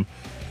song by them.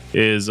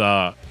 Is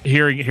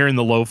hearing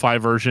the lo-fi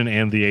version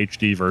and the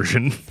HD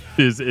version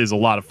is a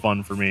lot of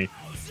fun for me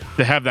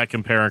to have that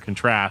compare and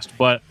contrast.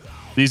 But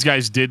these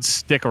guys did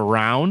stick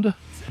around.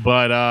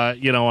 But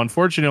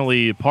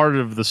unfortunately, part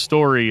of the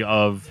story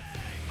of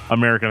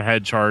American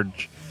Head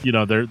Charge,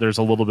 there's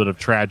a little bit of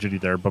tragedy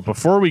there. But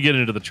before we get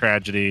into the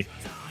tragedy,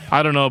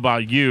 I don't know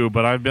about you,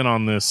 but I've been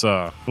on this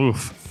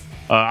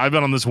I've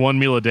been on this 1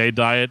 meal a day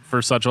diet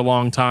for such a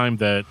long time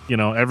that,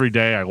 every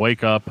day I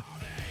wake up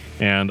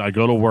and I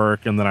go to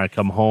work and then I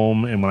come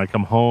home. And when I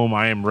come home,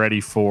 I am ready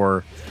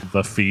for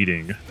the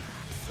feeding.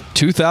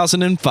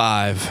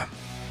 2005.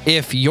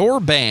 If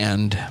your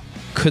band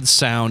could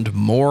sound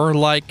more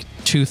like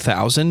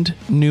 2000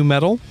 nu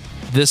metal,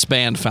 this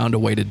band found a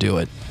way to do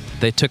it.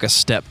 They took a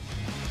step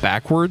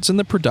backwards in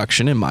the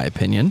production, in my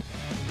opinion,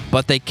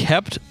 but they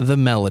kept the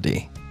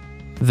melody.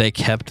 They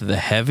kept the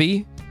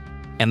heavy,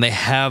 and they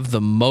have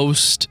the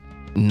most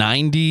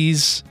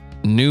 90s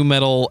nu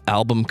metal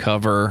album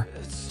cover,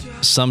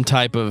 some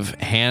type of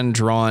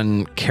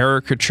hand-drawn,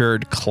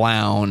 caricatured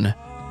clown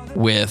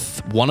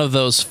with one of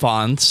those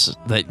fonts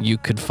that you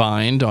could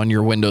find on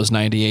your Windows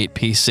 98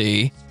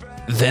 PC.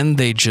 Then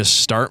they just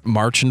start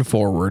marching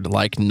forward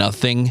like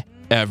nothing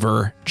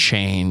ever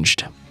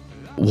changed.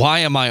 Why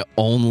am I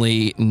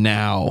only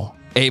now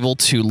able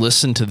to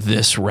listen to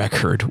this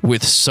record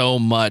with so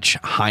much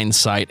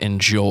hindsight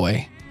and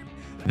joy?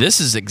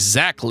 This is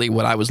exactly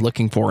what I was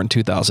looking for in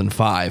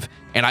 2005,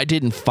 and I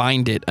didn't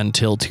find it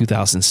until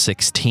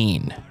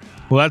 2016.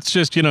 Well, that's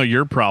just,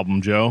 your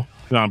problem, Joe.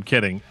 No, I'm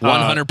kidding.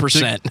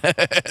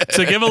 100%.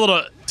 To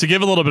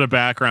give a little bit of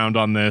background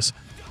on this.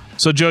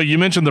 So, Joe, you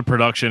mentioned the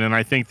production, and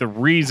I think the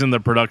reason the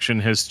production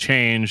has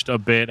changed a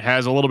bit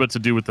has a little bit to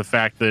do with the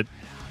fact that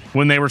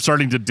when they were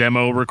starting to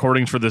demo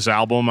recordings for this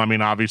album, I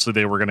mean, obviously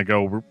they were going to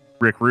go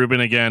Rick Rubin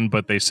again,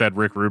 but they said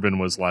Rick Rubin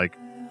was like,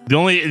 the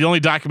only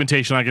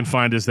documentation I can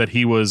find is that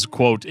he was,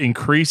 quote,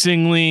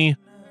 increasingly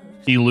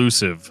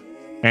elusive,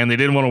 and they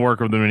didn't want to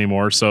work with him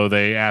anymore. So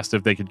they asked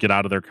if they could get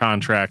out of their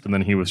contract. And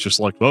then he was just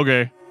like,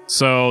 okay.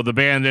 So the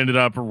band ended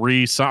up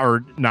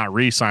not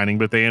re-signing,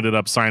 but they ended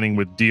up signing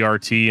with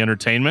DRT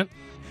Entertainment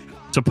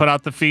to put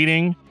out The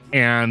Feeding.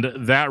 And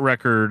that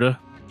record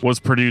was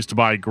produced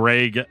by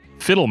Greg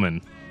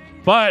Fidelman.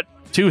 But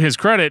to his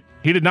credit,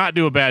 he did not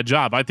do a bad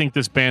job. I think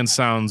this band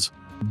sounds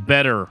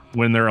better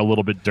when they're a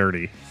little bit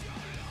dirty.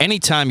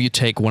 Anytime you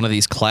take one of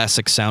these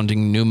classic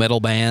sounding nu metal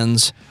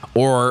bands,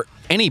 or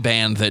any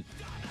band that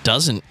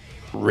doesn't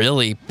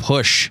really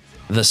push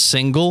the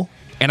single,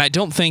 and I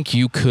don't think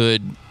you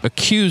could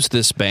accuse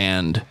this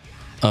band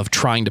of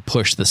trying to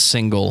push the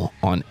single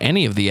on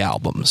any of the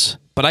albums,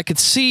 but I could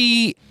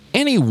see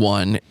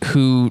anyone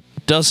who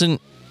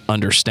doesn't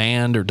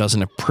understand or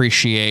doesn't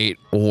appreciate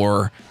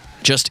or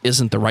just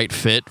isn't the right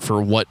fit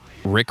for what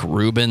Rick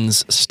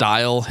Rubin's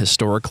style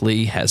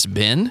historically has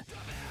been.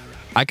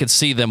 I could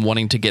see them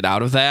wanting to get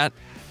out of that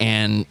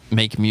and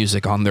make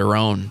music on their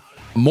own.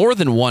 More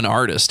than one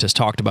artist has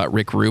talked about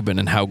Rick Rubin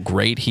and how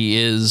great he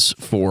is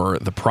for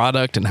the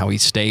product and how he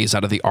stays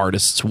out of the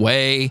artist's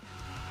way,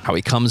 how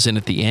he comes in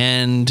at the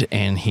end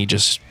and he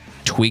just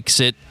tweaks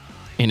it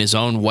in his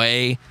own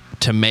way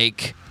to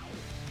make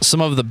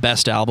some of the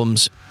best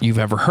albums you've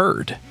ever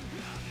heard.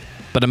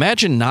 But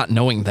imagine not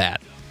knowing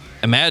that.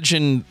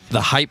 Imagine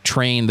the hype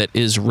train that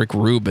is Rick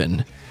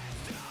Rubin,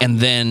 and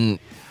then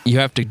you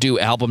have to do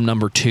album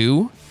number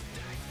 2,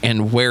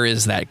 and where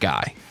is that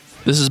guy?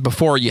 This is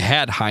before you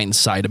had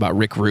hindsight about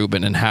Rick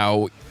Rubin and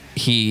how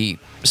he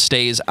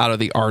stays out of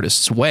the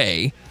artist's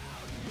way.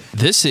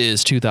 This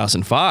is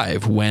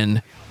 2005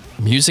 when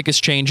music is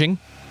changing,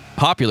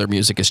 popular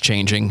music is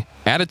changing,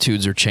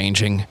 attitudes are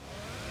changing,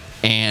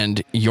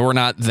 and you're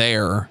not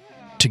there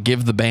to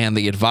give the band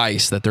the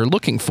advice that they're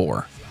looking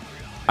for.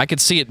 I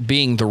could see it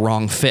being the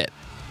wrong fit.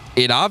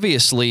 It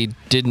obviously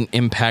didn't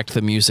impact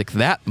the music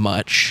that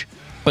much,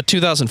 but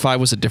 2005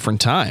 was a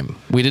different time.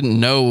 We didn't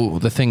know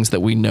the things that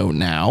we know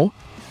now.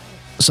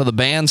 So the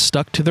band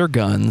stuck to their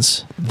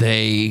guns.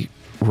 They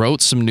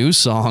wrote some new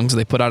songs.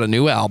 They put out a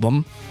new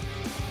album.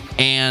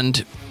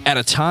 And at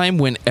a time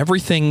when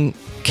everything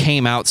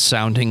came out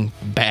sounding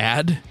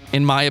bad,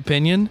 in my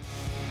opinion,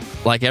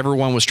 like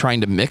everyone was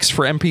trying to mix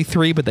for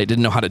MP3, but they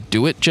didn't know how to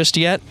do it just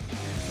yet,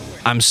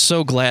 I'm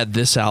so glad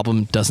this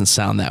album doesn't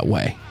sound that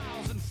way.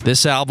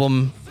 This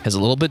album has a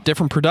little bit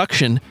different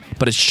production,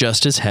 but it's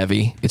just as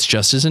heavy. It's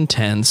just as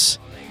intense.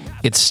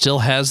 It still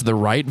has the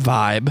right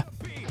vibe,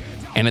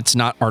 and it's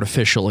not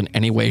artificial in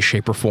any way,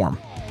 shape, or form.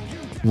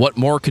 What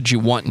more could you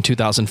want in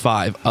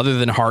 2005 other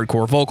than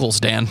hardcore vocals,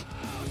 Dan?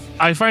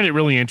 I find it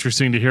really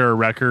interesting to hear a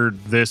record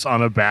this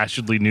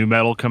unabashedly nu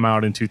metal come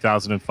out in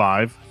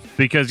 2005.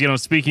 Because,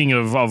 speaking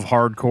of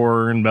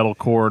hardcore and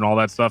metalcore and all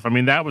that stuff, I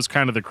mean, that was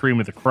kind of the cream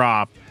of the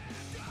crop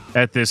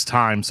at this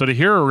time. So to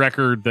hear a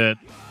record that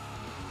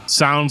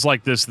sounds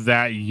like this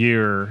that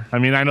year, I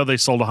mean, I know they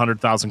sold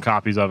 100,000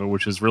 copies of it,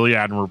 which is really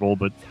admirable,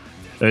 but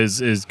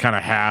is kind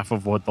of half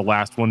of what the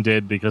last one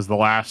did, because the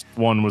last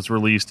one was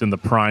released in the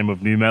prime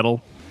of nu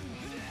metal.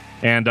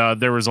 And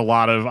there was a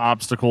lot of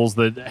obstacles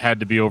that had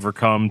to be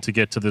overcome to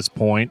get to this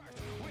point.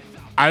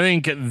 I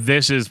think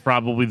this is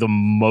probably the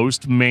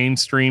most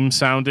mainstream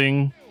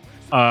sounding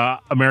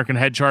American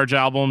Head Charge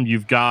album.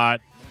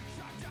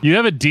 You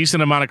have a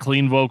decent amount of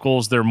clean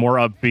vocals. They're more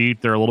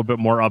upbeat. They're a little bit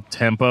more up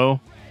tempo.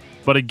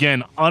 But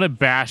again,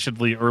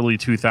 unabashedly early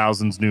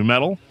 2000s nu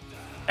metal.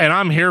 And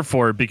I'm here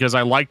for it because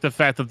I like the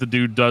fact that the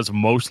dude does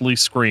mostly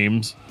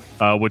screams,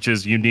 which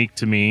is unique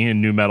to me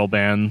in nu metal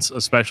bands,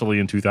 especially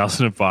in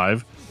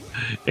 2005.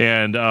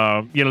 And,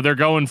 they're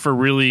going for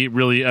really,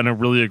 really, and a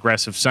really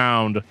aggressive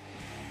sound.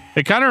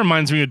 It kind of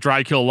reminds me of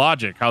Dry Kill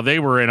Logic, how they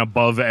were an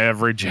above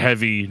average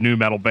heavy nu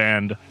metal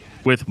band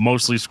with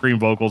mostly scream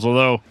vocals,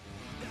 although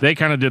they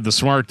kind of did the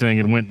smart thing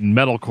and went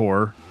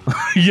metalcore,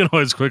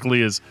 as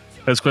quickly as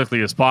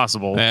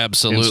possible.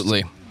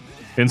 Absolutely.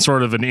 In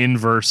sort of an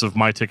inverse of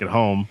My Ticket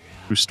Home,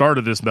 who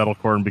started this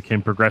metalcore and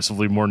became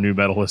progressively more nu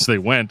metal as they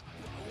went.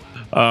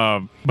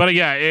 But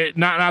yeah,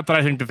 not that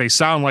I think that they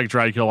sound like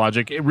Dry Kill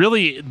Logic. It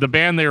really, the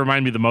band they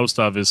remind me the most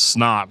of is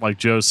Snot, like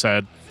Joe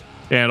said.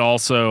 And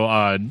also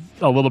a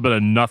little bit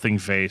of Nothing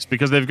Face,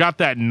 because they've got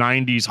that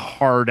 90s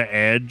hard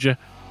edge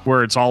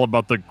where it's all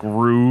about the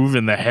groove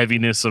and the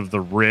heaviness of the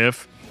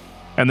riff.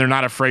 And they're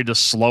not afraid to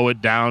slow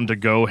it down to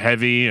go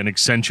heavy and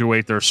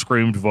accentuate their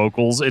screamed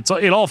vocals. It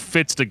all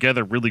fits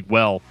together really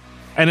well.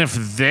 And if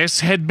this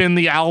had been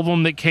the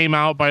album that came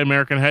out by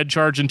American Head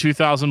Charge in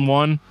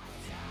 2001,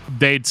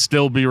 they'd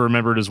still be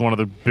remembered as one of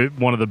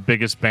the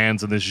biggest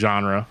bands in this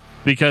genre,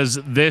 because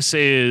this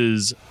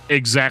is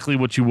exactly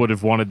what you would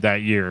have wanted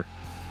that year.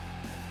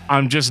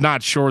 I'm just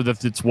not sure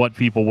that it's what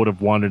people would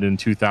have wanted in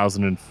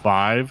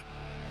 2005.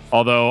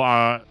 Although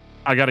I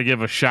got to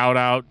give a shout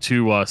out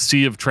to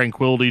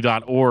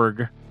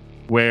seaoftranquility.org,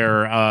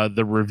 where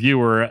the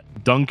reviewer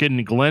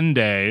Duncan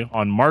Glenday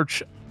on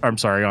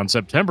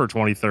September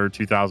 23rd,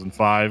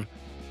 2005,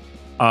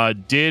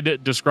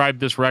 did describe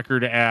this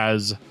record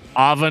as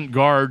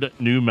avant-garde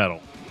nu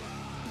metal.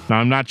 Now,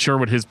 I'm not sure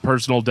what his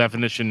personal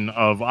definition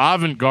of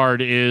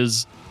avant-garde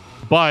is,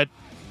 but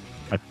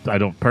I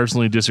don't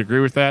personally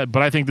disagree with that,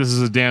 but I think this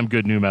is a damn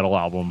good nu metal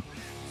album.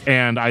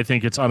 And I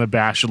think it's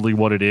unabashedly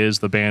what it is.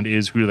 The band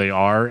is who they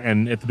are.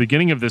 And at the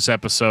beginning of this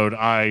episode,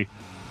 I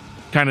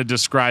kind of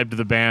described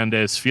the band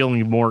as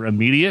feeling more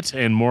immediate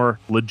and more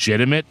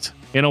legitimate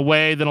in a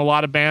way than a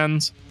lot of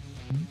bands.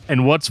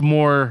 And what's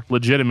more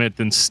legitimate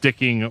than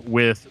sticking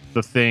with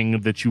the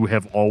thing that you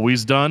have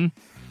always done?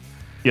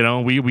 You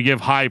know, we give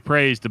high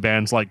praise to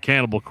bands like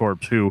Cannibal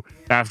Corpse, who,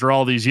 after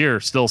all these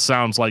years, still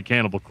sounds like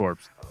Cannibal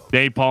Corpse.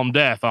 Napalm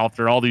Death,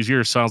 after all these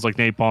years, sounds like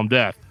Napalm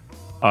Death.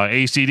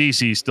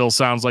 AC/DC still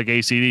sounds like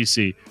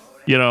AC/DC.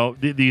 You know,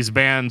 these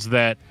bands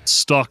that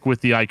stuck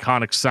with the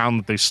iconic sound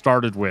that they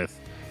started with.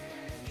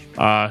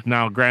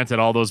 Now, granted,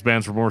 all those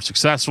bands were more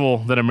successful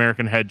than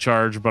American Head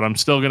Charge, but I'm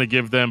still going to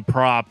give them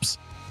props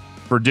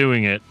for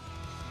doing it.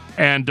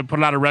 And to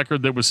put out a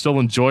record that was still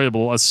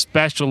enjoyable,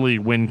 especially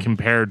when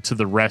compared to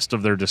the rest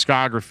of their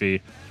discography,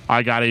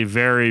 I got a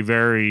very,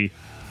 very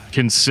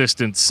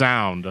consistent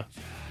sound.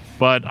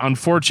 But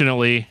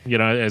unfortunately, you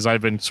know, as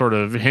I've been sort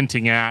of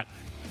hinting at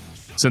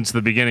since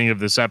the beginning of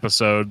this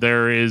episode,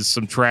 there is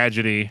some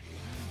tragedy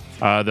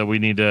that we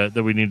need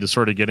to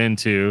sort of get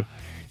into.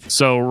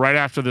 So right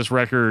after this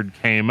record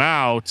came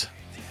out,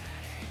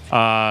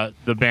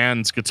 the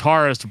band's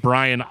guitarist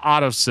Brian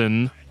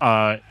Ottoson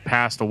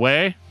passed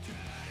away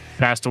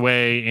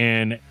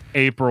in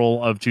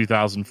April of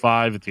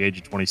 2005 at the age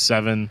of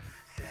 27.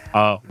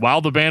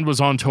 While the band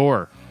was on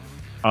tour,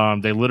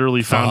 they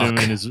literally found him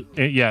in his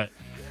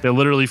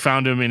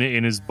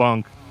in his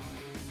bunk,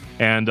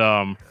 and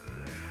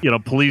you know,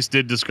 police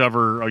did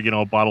discover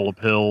a bottle of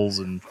pills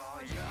and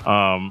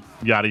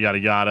yada yada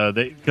yada.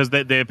 Because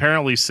they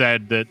apparently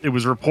said that it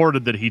was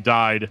reported that he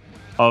died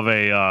of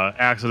a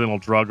accidental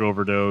drug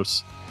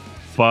overdose,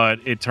 but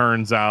it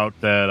turns out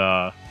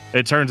that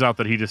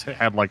he just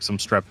had like some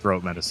strep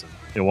throat medicine.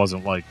 It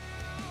wasn't like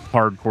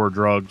hardcore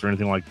drugs or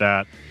anything like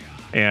that.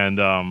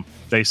 And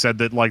they said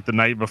that like the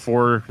night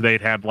before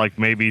they'd had like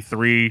maybe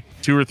 2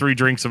 or 3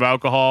 drinks of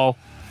alcohol,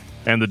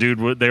 and the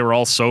dude they were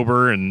all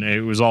sober and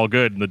it was all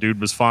good, and the dude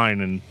was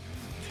fine, and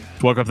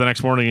woke up the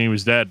next morning and he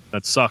was dead.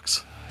 That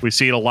sucks. We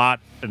see it a lot,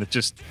 and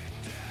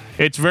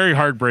it's very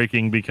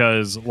heartbreaking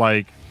because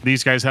like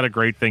these guys had a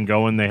great thing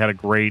going. They had a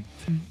great,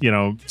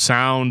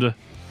 sound,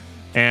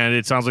 and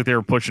it sounds like they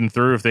were pushing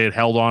through. If they had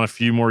held on a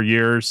few more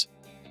years,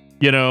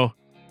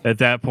 at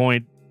that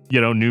point,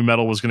 nu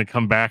metal was going to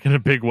come back in a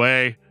big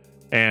way.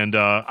 And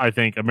I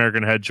think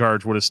American Head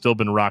Charge would have still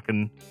been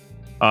rocking,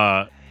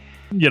 could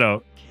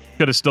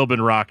have still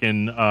been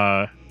rocking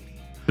to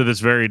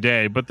this very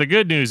day. But the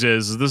good news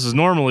is this is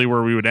normally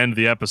where we would end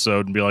the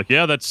episode and be like,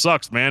 yeah, that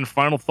sucks, man.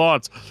 Final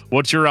thoughts.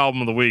 What's your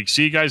album of the week?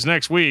 See you guys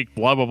next week.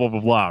 Blah, blah, blah,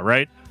 blah, blah,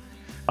 right?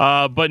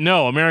 But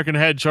no, American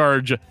Head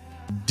Charge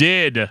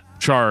did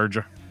charge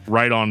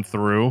right on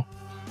through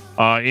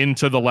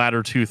into the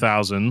latter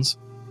 2000s.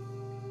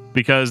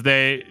 Because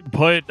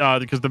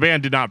because the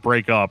band did not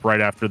break up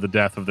right after the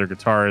death of their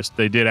guitarist.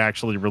 They did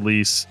actually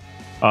release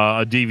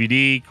a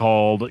DVD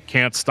called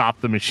Can't Stop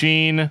the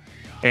Machine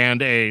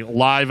and a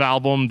live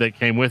album that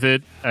came with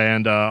it,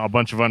 and a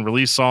bunch of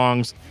unreleased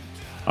songs.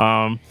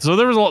 So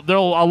there was a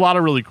lot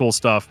of really cool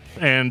stuff,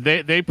 and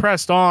they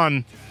pressed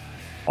on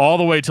all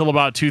the way till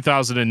about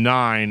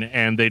 2009,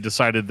 and they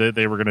decided that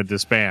they were going to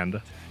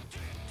disband.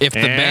 If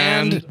the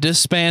band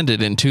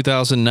disbanded in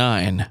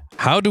 2009,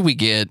 how do we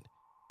get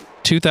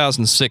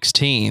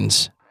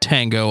 2016's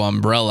Tango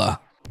Umbrella?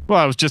 Well,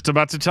 I was just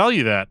about to tell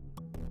you that.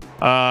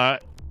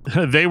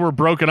 They were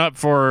broken up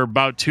for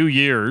about 2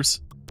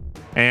 years,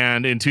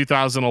 and in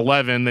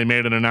 2011 they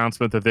made an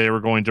announcement that they were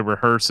going to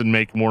rehearse and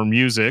make more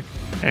music,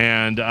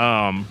 and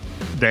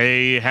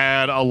they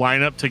had a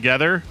lineup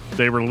together.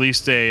 They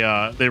released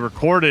they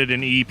recorded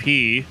an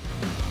EP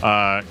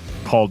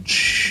called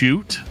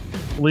Shoot,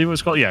 I believe it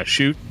was called. Yeah,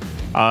 Shoot.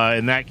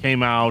 And that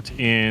came out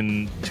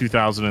in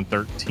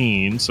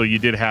 2013. So you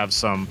did have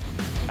some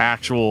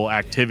actual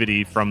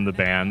activity from the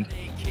band.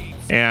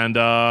 And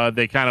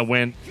they kind of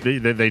went,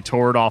 they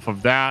toured off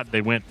of that.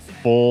 They went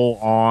full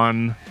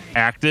on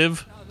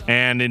active.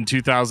 And in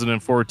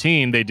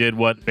 2014, they did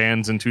what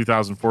bands in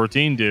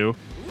 2014 do.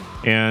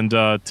 And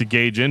to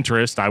gauge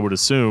interest, I would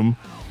assume,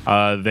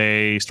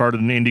 they started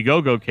an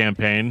Indiegogo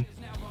campaign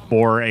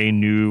for a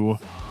new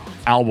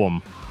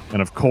album.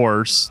 And of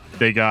course,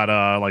 they got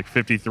like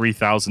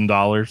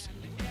 $53,000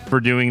 for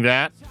doing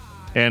that.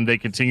 And they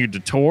continued to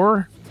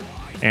tour.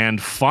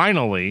 And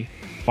finally,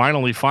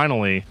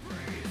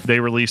 they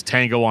released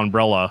Tango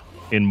Umbrella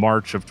in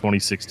March of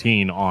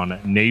 2016 on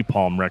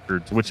Napalm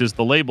Records, which is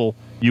the label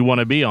you want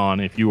to be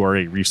on if you are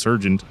a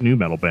resurgent nu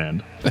metal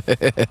band.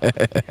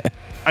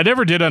 I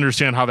never did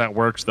understand how that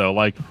works, though.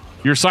 Like,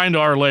 you're signed to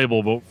our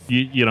label, but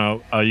you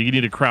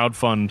need to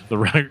crowdfund the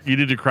record. You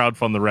need to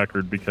crowdfund the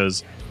record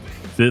because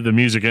the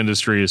music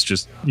industry is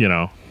just,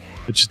 it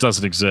just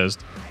doesn't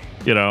exist.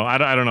 I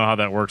don't know how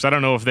that works. I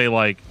don't know if they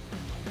like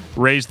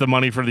raised the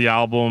money for the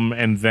album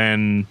and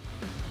then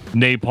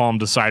Napalm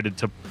decided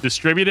to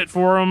distribute it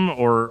for them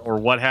or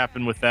what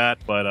happened with that.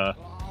 But,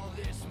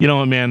 you know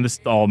what, man, this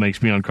all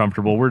makes me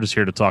uncomfortable. We're just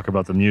here to talk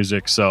about the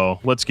music. So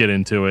let's get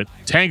into it.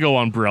 Tango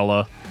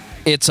Umbrella.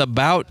 It's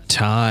about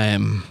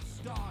time.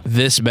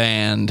 This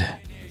band,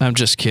 I'm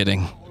just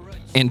kidding.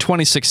 In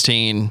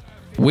 2016,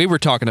 we were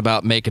talking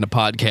about making a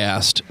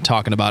podcast,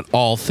 talking about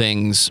all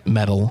things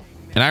metal.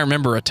 And I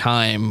remember a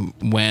time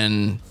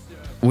when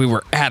we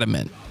were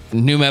adamant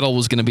nu metal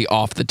was going to be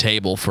off the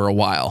table for a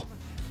while.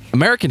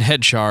 American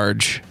Head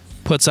Charge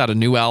puts out a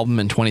new album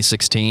in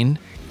 2016.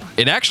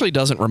 It actually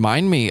doesn't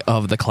remind me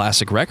of the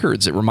classic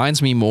records. It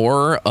reminds me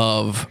more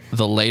of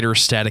the later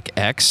Static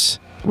X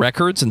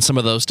records and some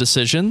of those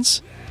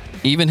decisions.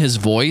 Even his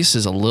voice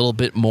is a little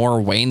bit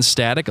more Wayne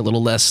Static, a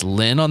little less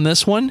Lynn on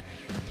this one,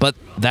 but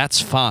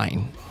that's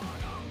fine.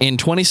 In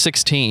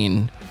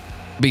 2016,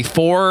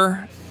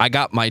 before I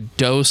got my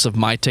dose of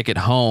My Ticket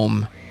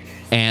Home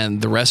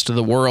and the rest of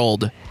the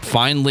world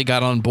finally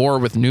got on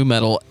board with nu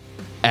metal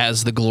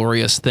as the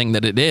glorious thing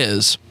that it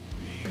is,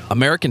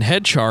 American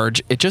Head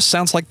Charge, it just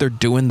sounds like they're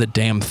doing the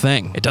damn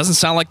thing. It doesn't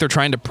sound like they're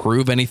trying to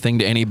prove anything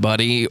to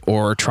anybody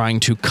or trying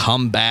to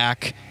come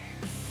back.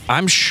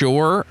 I'm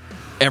sure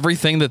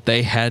everything that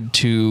they had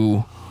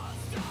to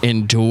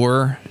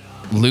endure,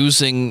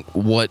 losing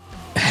what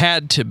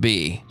had to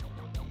be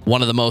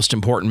one of the most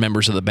important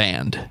members of the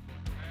band,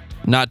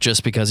 not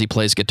just because he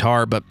plays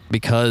guitar, but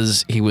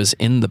because he was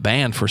in the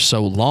band for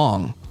so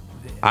long.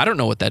 I don't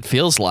know what that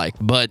feels like,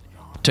 but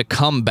to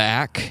come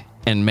back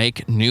and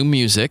make new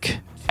music,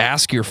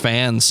 ask your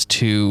fans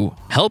to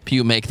help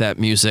you make that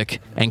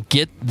music and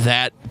get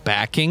that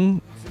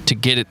backing to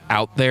get it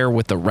out there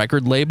with a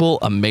record label,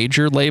 a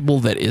major label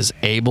that is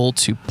able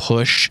to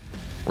push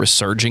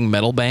resurging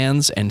metal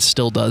bands and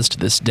still does to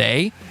this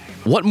day.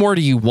 What more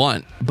do you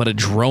want but a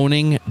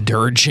droning,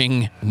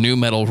 dirging nu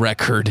metal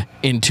record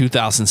in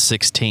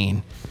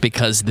 2016?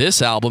 Because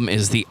this album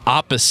is the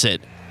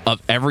opposite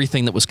of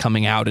everything that was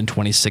coming out in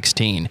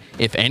 2016.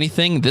 If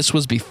anything, this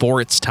was before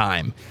its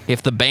time.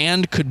 If the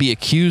band could be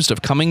accused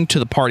of coming to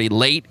the party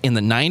late in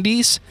the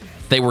 90s,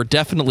 they were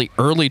definitely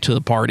early to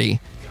the party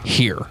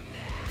here.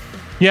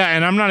 Yeah,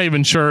 and I'm not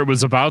even sure it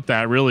was about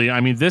that, really.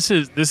 I mean, this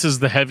is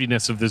the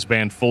heaviness of this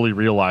band fully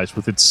realized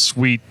with its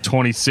sweet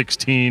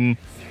 2016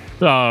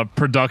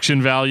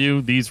 production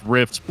value. These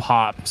riffs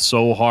pop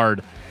so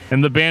hard,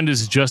 and the band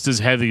is just as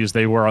heavy as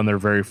they were on their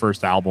very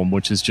first album,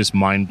 which is just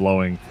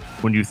mind-blowing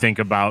when you think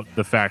about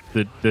the fact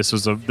that this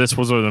was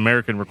an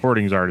American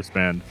recordings artist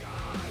band.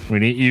 I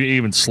mean,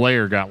 even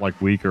Slayer got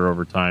like weaker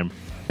over time,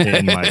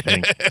 in my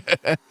opinion.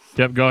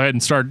 Yep, go ahead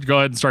and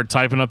start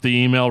typing up the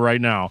email right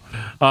now.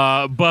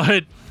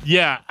 But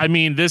yeah, I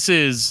mean, this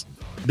is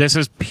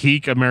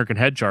peak American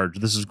Head Charge.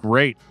 This is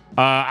great.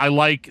 I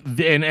like,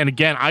 and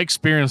again, I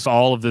experienced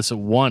all of this at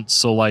once.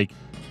 So like,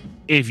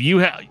 if you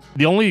have,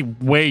 the only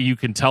way you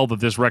can tell that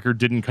this record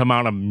didn't come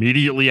out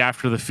immediately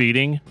after the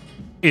feeding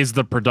is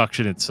the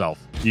production itself.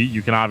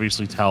 You can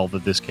obviously tell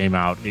that this came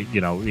out, in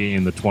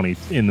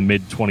the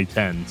mid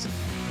 2010s,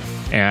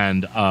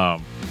 and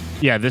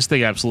yeah, this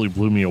thing absolutely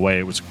blew me away.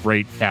 It was a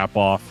great cap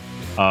off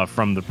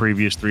from the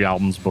previous 3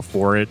 albums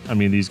before it. I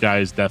mean, these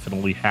guys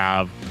definitely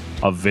have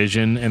a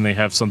vision, and they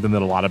have something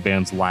that a lot of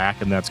bands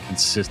lack, and that's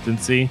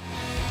consistency.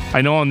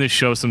 I know on this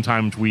show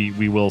sometimes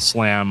we will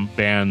slam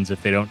bands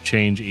if they don't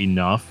change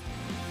enough,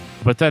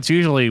 but that's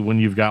usually when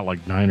you've got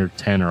like 9 or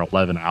 10 or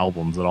 11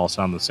 albums that all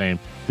sound the same.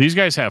 These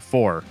guys have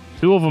 4.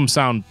 2 of them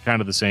sound kind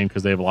of the same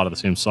because they have a lot of the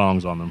same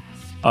songs on them.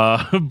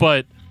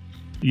 But,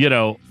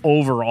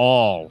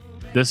 overall,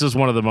 this is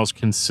one of the most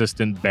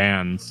consistent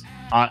bands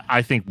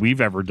I think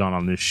we've ever done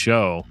on this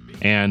show.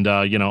 And,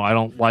 I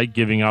don't like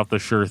giving out the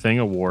Sure Thing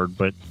award,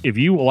 but if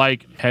you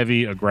like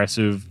heavy,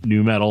 aggressive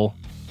nu metal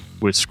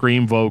with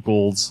scream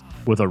vocals,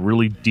 with a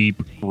really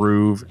deep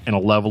groove and a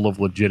level of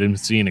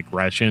legitimacy and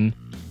aggression,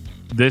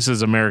 this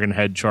is American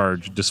Head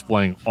Charge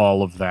displaying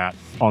all of that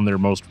on their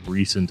most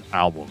recent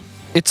album.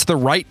 It's the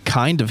right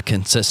kind of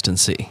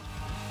consistency.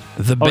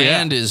 The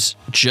band is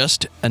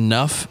just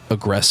enough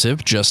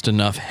aggressive, just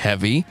enough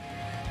heavy.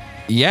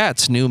 Yeah,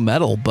 it's nu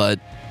metal, but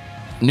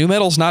nu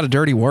metal's not a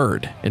dirty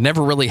word. It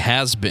never really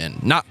has been.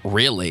 Not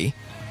really.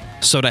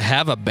 So to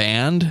have a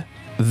band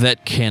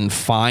that can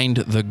find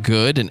the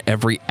good in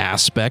every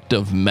aspect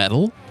of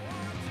metal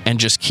and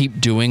just keep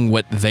doing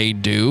what they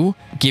do,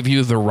 give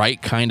you the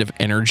right kind of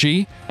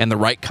energy and the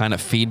right kind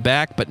of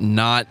feedback, but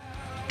not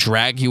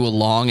drag you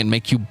along and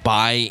make you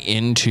buy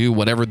into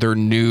whatever their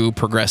new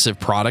progressive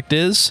product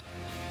is.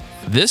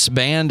 This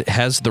band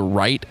has the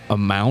right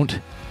amount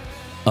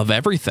of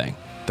everything.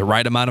 The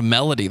right amount of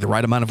melody, the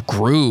right amount of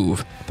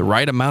groove, the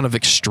right amount of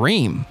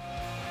extreme.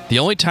 The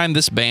only time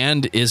this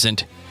band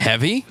isn't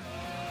heavy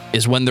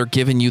is when they're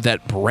giving you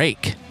that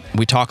break.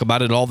 We talk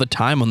about it all the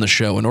time on the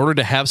show. In order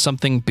to have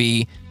something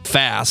be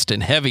fast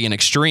and heavy and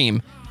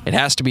extreme, it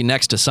has to be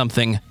next to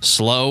something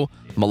slow,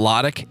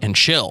 melodic, and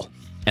chill.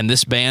 And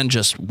this band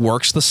just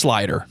works the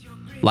slider.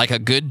 Like a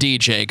good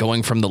DJ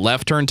going from the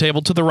left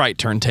turntable to the right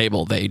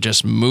turntable. They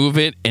just move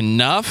it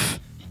enough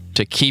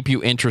to keep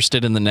you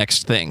interested in the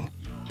next thing.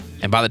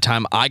 And by the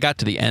time I got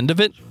to the end of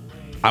it,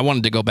 I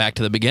wanted to go back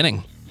to the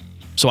beginning.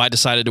 So I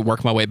decided to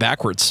work my way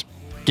backwards.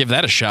 Give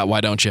that a shot,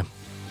 why don't you?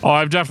 Oh,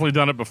 I've definitely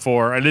done it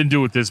before. I didn't do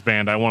it with this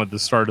band. I wanted to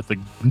start at the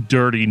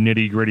dirty,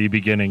 nitty-gritty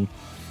beginning.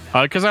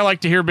 Because I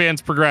like to hear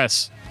bands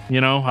progress.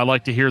 I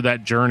like to hear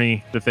that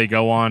journey that they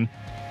go on.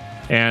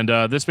 And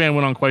this band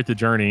went on quite the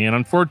journey. And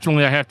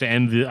unfortunately, I have to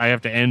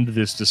end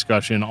this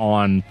discussion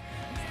on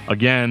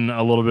Again,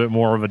 a little bit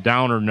more of a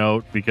downer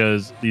note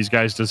because these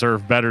guys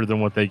deserve better than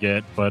what they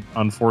get, but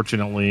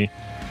unfortunately,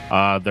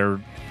 their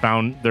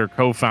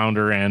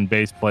co-founder and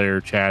bass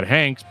player Chad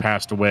Hanks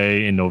passed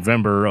away in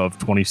November of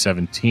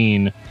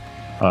 2017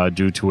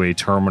 due to a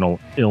terminal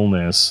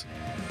illness,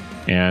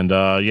 and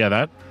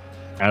that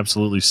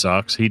absolutely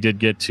sucks. He did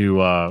get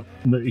to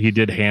he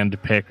did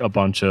handpick a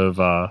bunch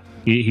of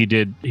he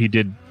did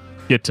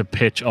get to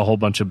pitch a whole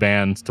bunch of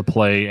bands to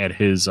play at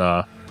his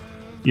sort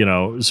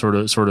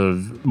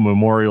of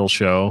memorial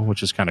show,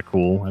 which is kind of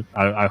cool.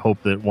 I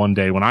hope that one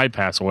day when I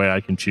pass away,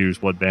 I can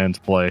choose what bands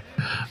play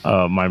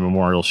my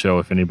memorial show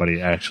if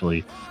anybody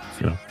actually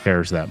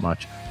cares that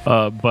much.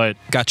 But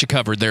got you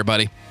covered there,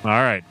 buddy. All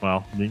right,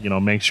 well,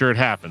 make sure it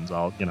happens.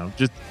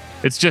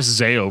 It's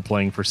just Zayo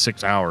playing for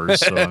 6 hours,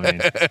 so I mean,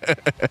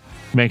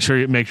 make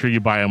sure you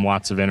buy him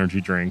lots of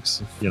energy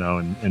drinks,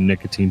 and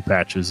nicotine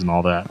patches and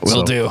all that.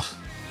 Will do.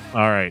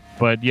 All right,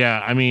 but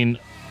yeah, I mean,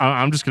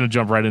 I'm just going to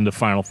jump right into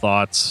final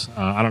thoughts.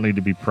 I don't need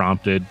to be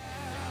prompted.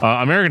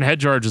 American Head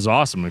Charge is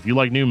awesome. If you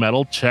like new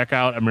metal, check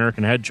out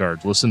American Head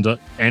Charge. Listen to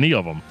any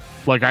of them.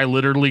 Like, I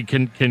literally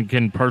can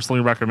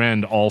personally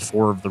recommend all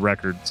 4 of the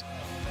records.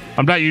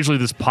 I'm not usually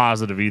this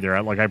positive either.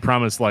 I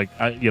promise,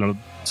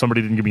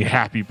 somebody didn't give me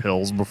happy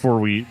pills before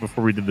we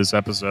did this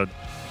episode,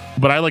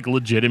 but I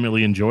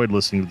legitimately enjoyed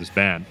listening to this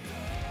band.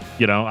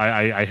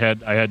 I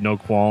had no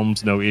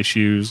qualms, no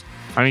issues.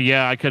 I mean,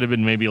 yeah, I could have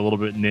been maybe a little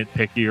bit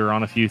nitpickier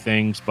on a few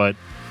things, but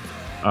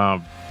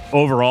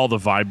overall, the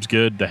vibe's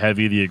good. The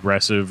heavy, the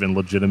aggressive, and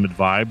legitimate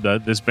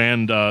vibe. This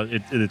band,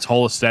 its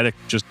whole aesthetic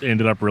just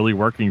ended up really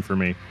working for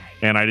me,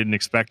 and I didn't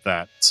expect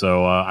that.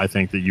 So I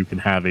think that you can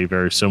have a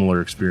very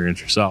similar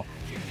experience yourself.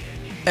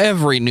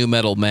 Every New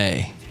Metal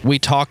May, we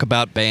talk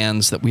about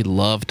bands that we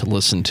love to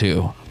listen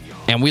to,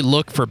 and we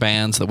look for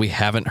bands that we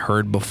haven't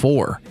heard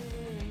before.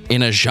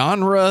 In a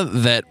genre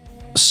that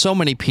so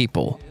many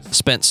people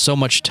spent so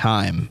much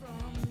time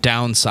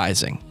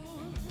downsizing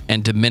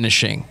and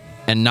diminishing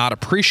and not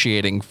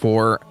appreciating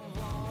for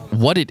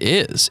what it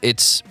is.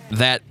 It's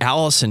that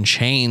Alice in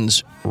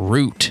Chains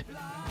root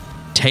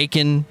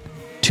taken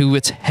to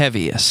its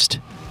heaviest.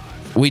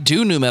 We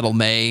do New Metal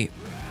May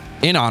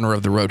in honor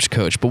of the Roach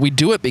Coach, but we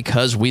do it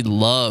because we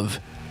love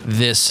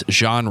this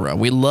genre.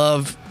 We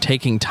love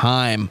taking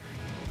time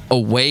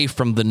away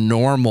from the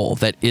normal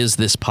that is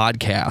this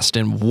podcast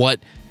and what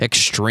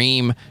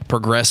extreme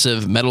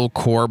progressive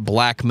metalcore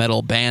black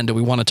metal band do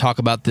we want to talk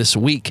about this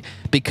week,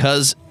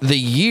 because the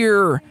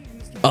year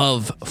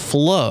of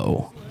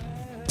flow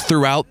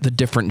throughout the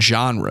different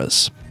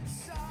genres,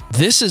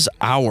 this is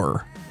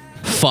our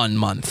fun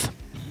month,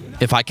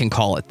 if I can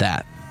call it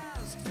that.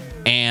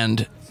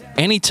 And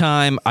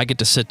anytime I get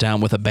to sit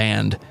down with a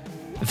band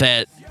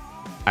that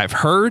I've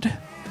heard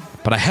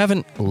but I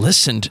haven't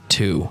listened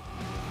to,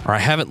 or I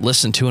haven't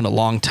listened to in a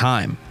long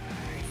time,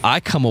 I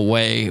come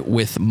away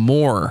with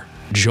more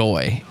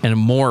joy and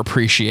more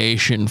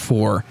appreciation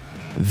for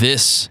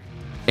this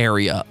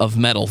area of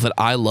metal that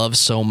I love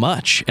so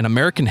much. And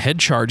American Head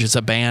Charge is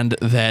a band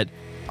that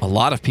a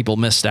lot of people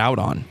missed out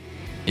on.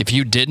 If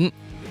you didn't,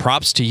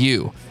 props to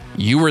you.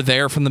 You were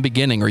there from the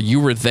beginning, or you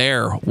were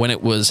there when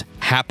it was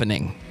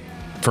happening.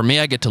 For me,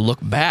 I get to look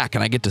back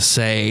and I get to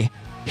say,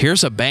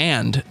 here's a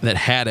band that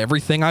had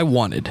everything I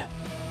wanted.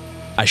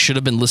 I should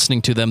have been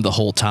listening to them the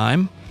whole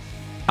time.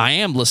 I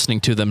am listening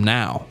to them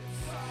now,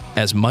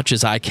 as much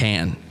as I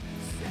can.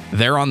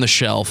 They're on the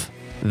shelf.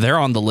 They're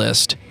on the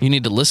list. You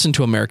need to listen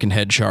to American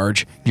Head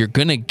Charge. You're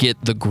going to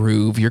get the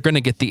groove. You're going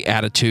to get the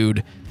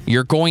attitude.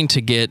 You're going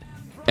to get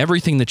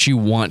everything that you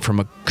want from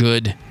a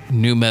good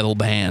new metal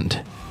band.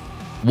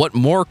 What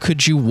more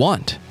could you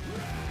want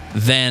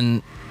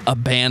than a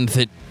band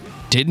that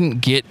didn't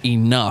get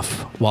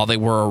enough while they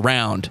were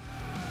around,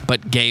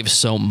 but gave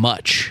so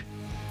much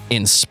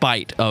in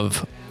spite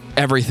of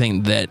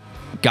everything that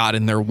got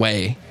in their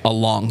way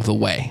along the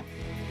way?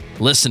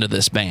 Listen to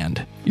this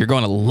band. You're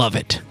going to love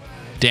it.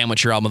 Dan,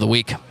 what's your album of the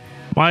week?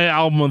 My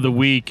album of the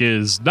week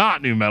is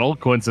not new metal,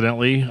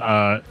 coincidentally.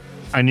 I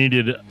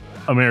needed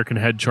American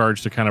Head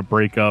Charge to kind of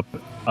break up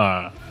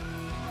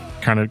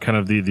kind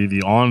of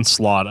the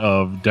onslaught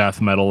of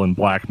death metal and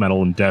black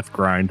metal and death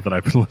grind that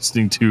I've been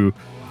listening to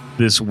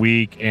this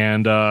week.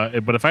 And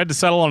but if I had to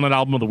settle on an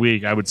album of the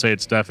week, I would say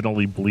it's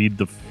definitely Bleed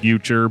the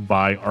Future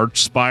by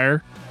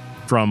Archspire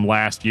from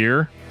last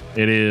year.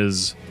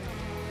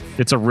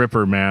 It's a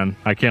ripper, man.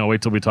 I can't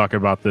wait till we talk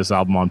about this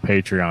album on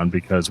Patreon,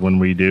 because when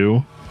we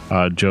do,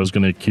 Joe's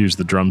going to accuse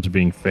the drums of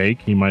being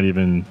fake. He might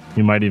even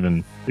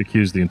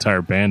accuse the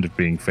entire band of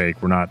being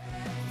fake. We're not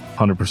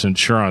 100%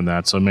 sure on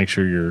that, so make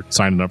sure you're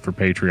signing up for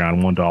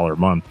Patreon, $1 a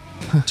month,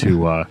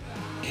 to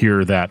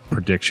hear that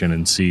prediction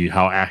and see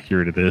how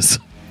accurate it is.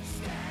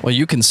 Well,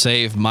 you can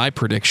save my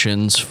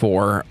predictions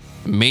for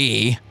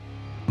me.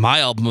 My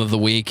album of the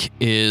week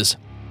is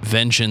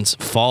Vengeance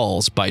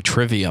Falls by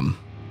Trivium.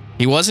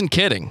 He wasn't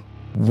kidding.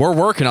 We're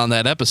working on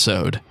that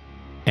episode.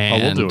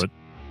 And we'll do it.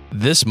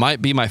 This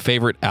might be my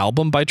favorite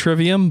album by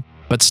Trivium,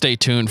 but stay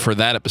tuned for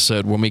that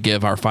episode when we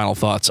give our final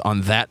thoughts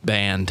on that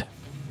band.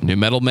 New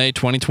Metal May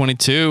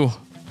 2022.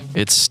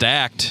 It's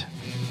stacked.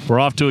 We're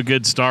off to a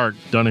good start.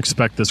 Don't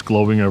expect this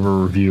glowing over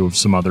review of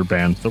some other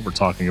bands that we're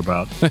talking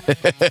about.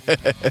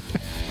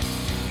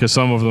 Because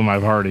some of them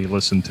I've already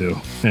listened to.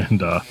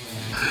 And,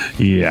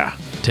 yeah.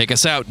 Take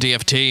us out,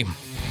 DFT.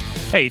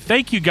 Hey,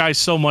 thank you guys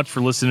so much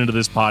for listening to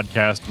this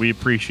podcast. We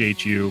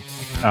appreciate you.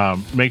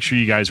 Make sure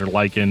you guys are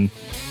liking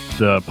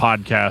the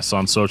podcasts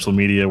on social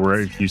media. Where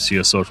if you see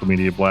a social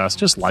media blast,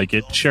 just like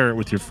it. Share it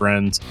with your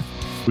friends.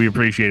 We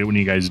appreciate it when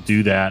you guys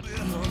do that.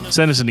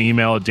 Send us an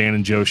email at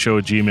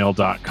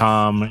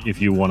danandjoeshow@gmail.com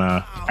if you want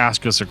to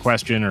ask us a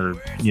question or,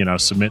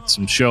 submit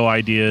some show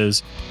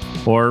ideas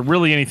or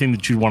really anything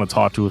that you want to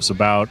talk to us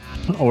about.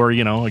 Or,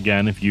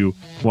 again, if you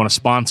want to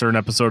sponsor an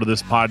episode of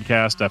this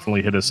podcast,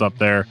 definitely hit us up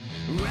there.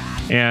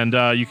 And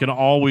you can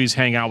always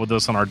hang out with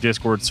us on our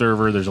Discord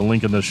server. There's a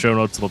link in the show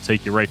notes that'll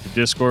take you right to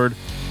Discord.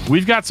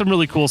 We've got some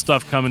really cool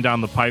stuff coming down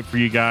the pipe for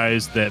you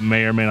guys that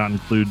may or may not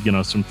include,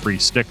 some free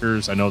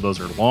stickers. I know those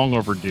are long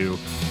overdue,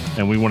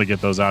 and we want to get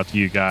those out to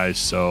you guys.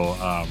 So,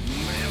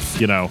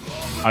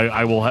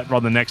 I will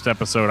on the next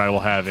episode, I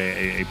will have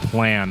a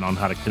plan on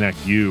how to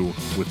connect you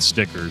with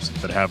stickers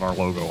that have our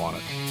logo on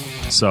it.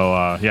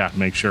 So,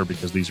 make sure,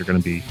 because these are going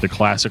to be the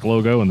classic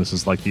logo, and this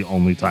is like the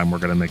only time we're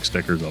going to make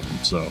stickers of them.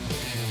 So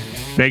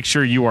make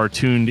sure you are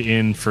tuned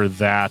in for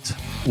that.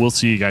 We'll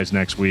see you guys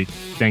next week.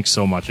 Thanks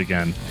so much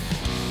again.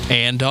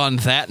 And on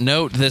that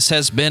note, this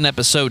has been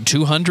episode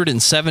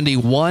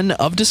 271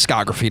 of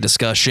Discography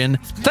Discussion.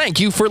 Thank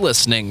you for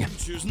listening.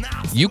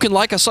 You can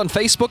like us on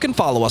Facebook and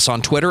follow us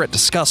on Twitter at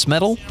Discuss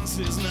Metal.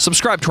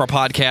 Subscribe to our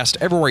podcast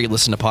everywhere you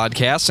listen to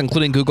podcasts,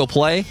 including Google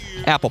Play,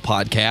 Apple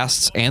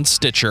Podcasts, and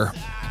Stitcher.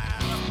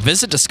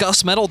 Visit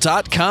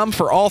DiscussMetal.com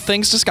for all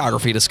things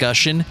discography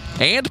discussion.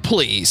 And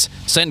please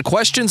send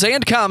questions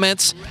and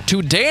comments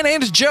to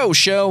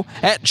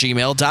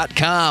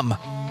danandjoeshow@gmail.com.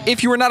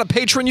 If you are not a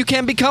patron, you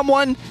can become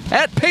one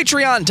at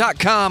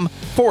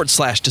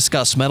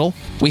patreon.com/DiscussMetal.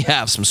 We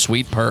have some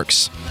sweet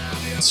perks.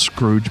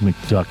 Scrooge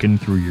McDuckin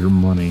through your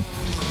money.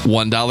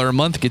 $1 a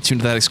month gets you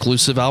into that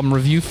exclusive album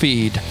review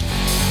feed.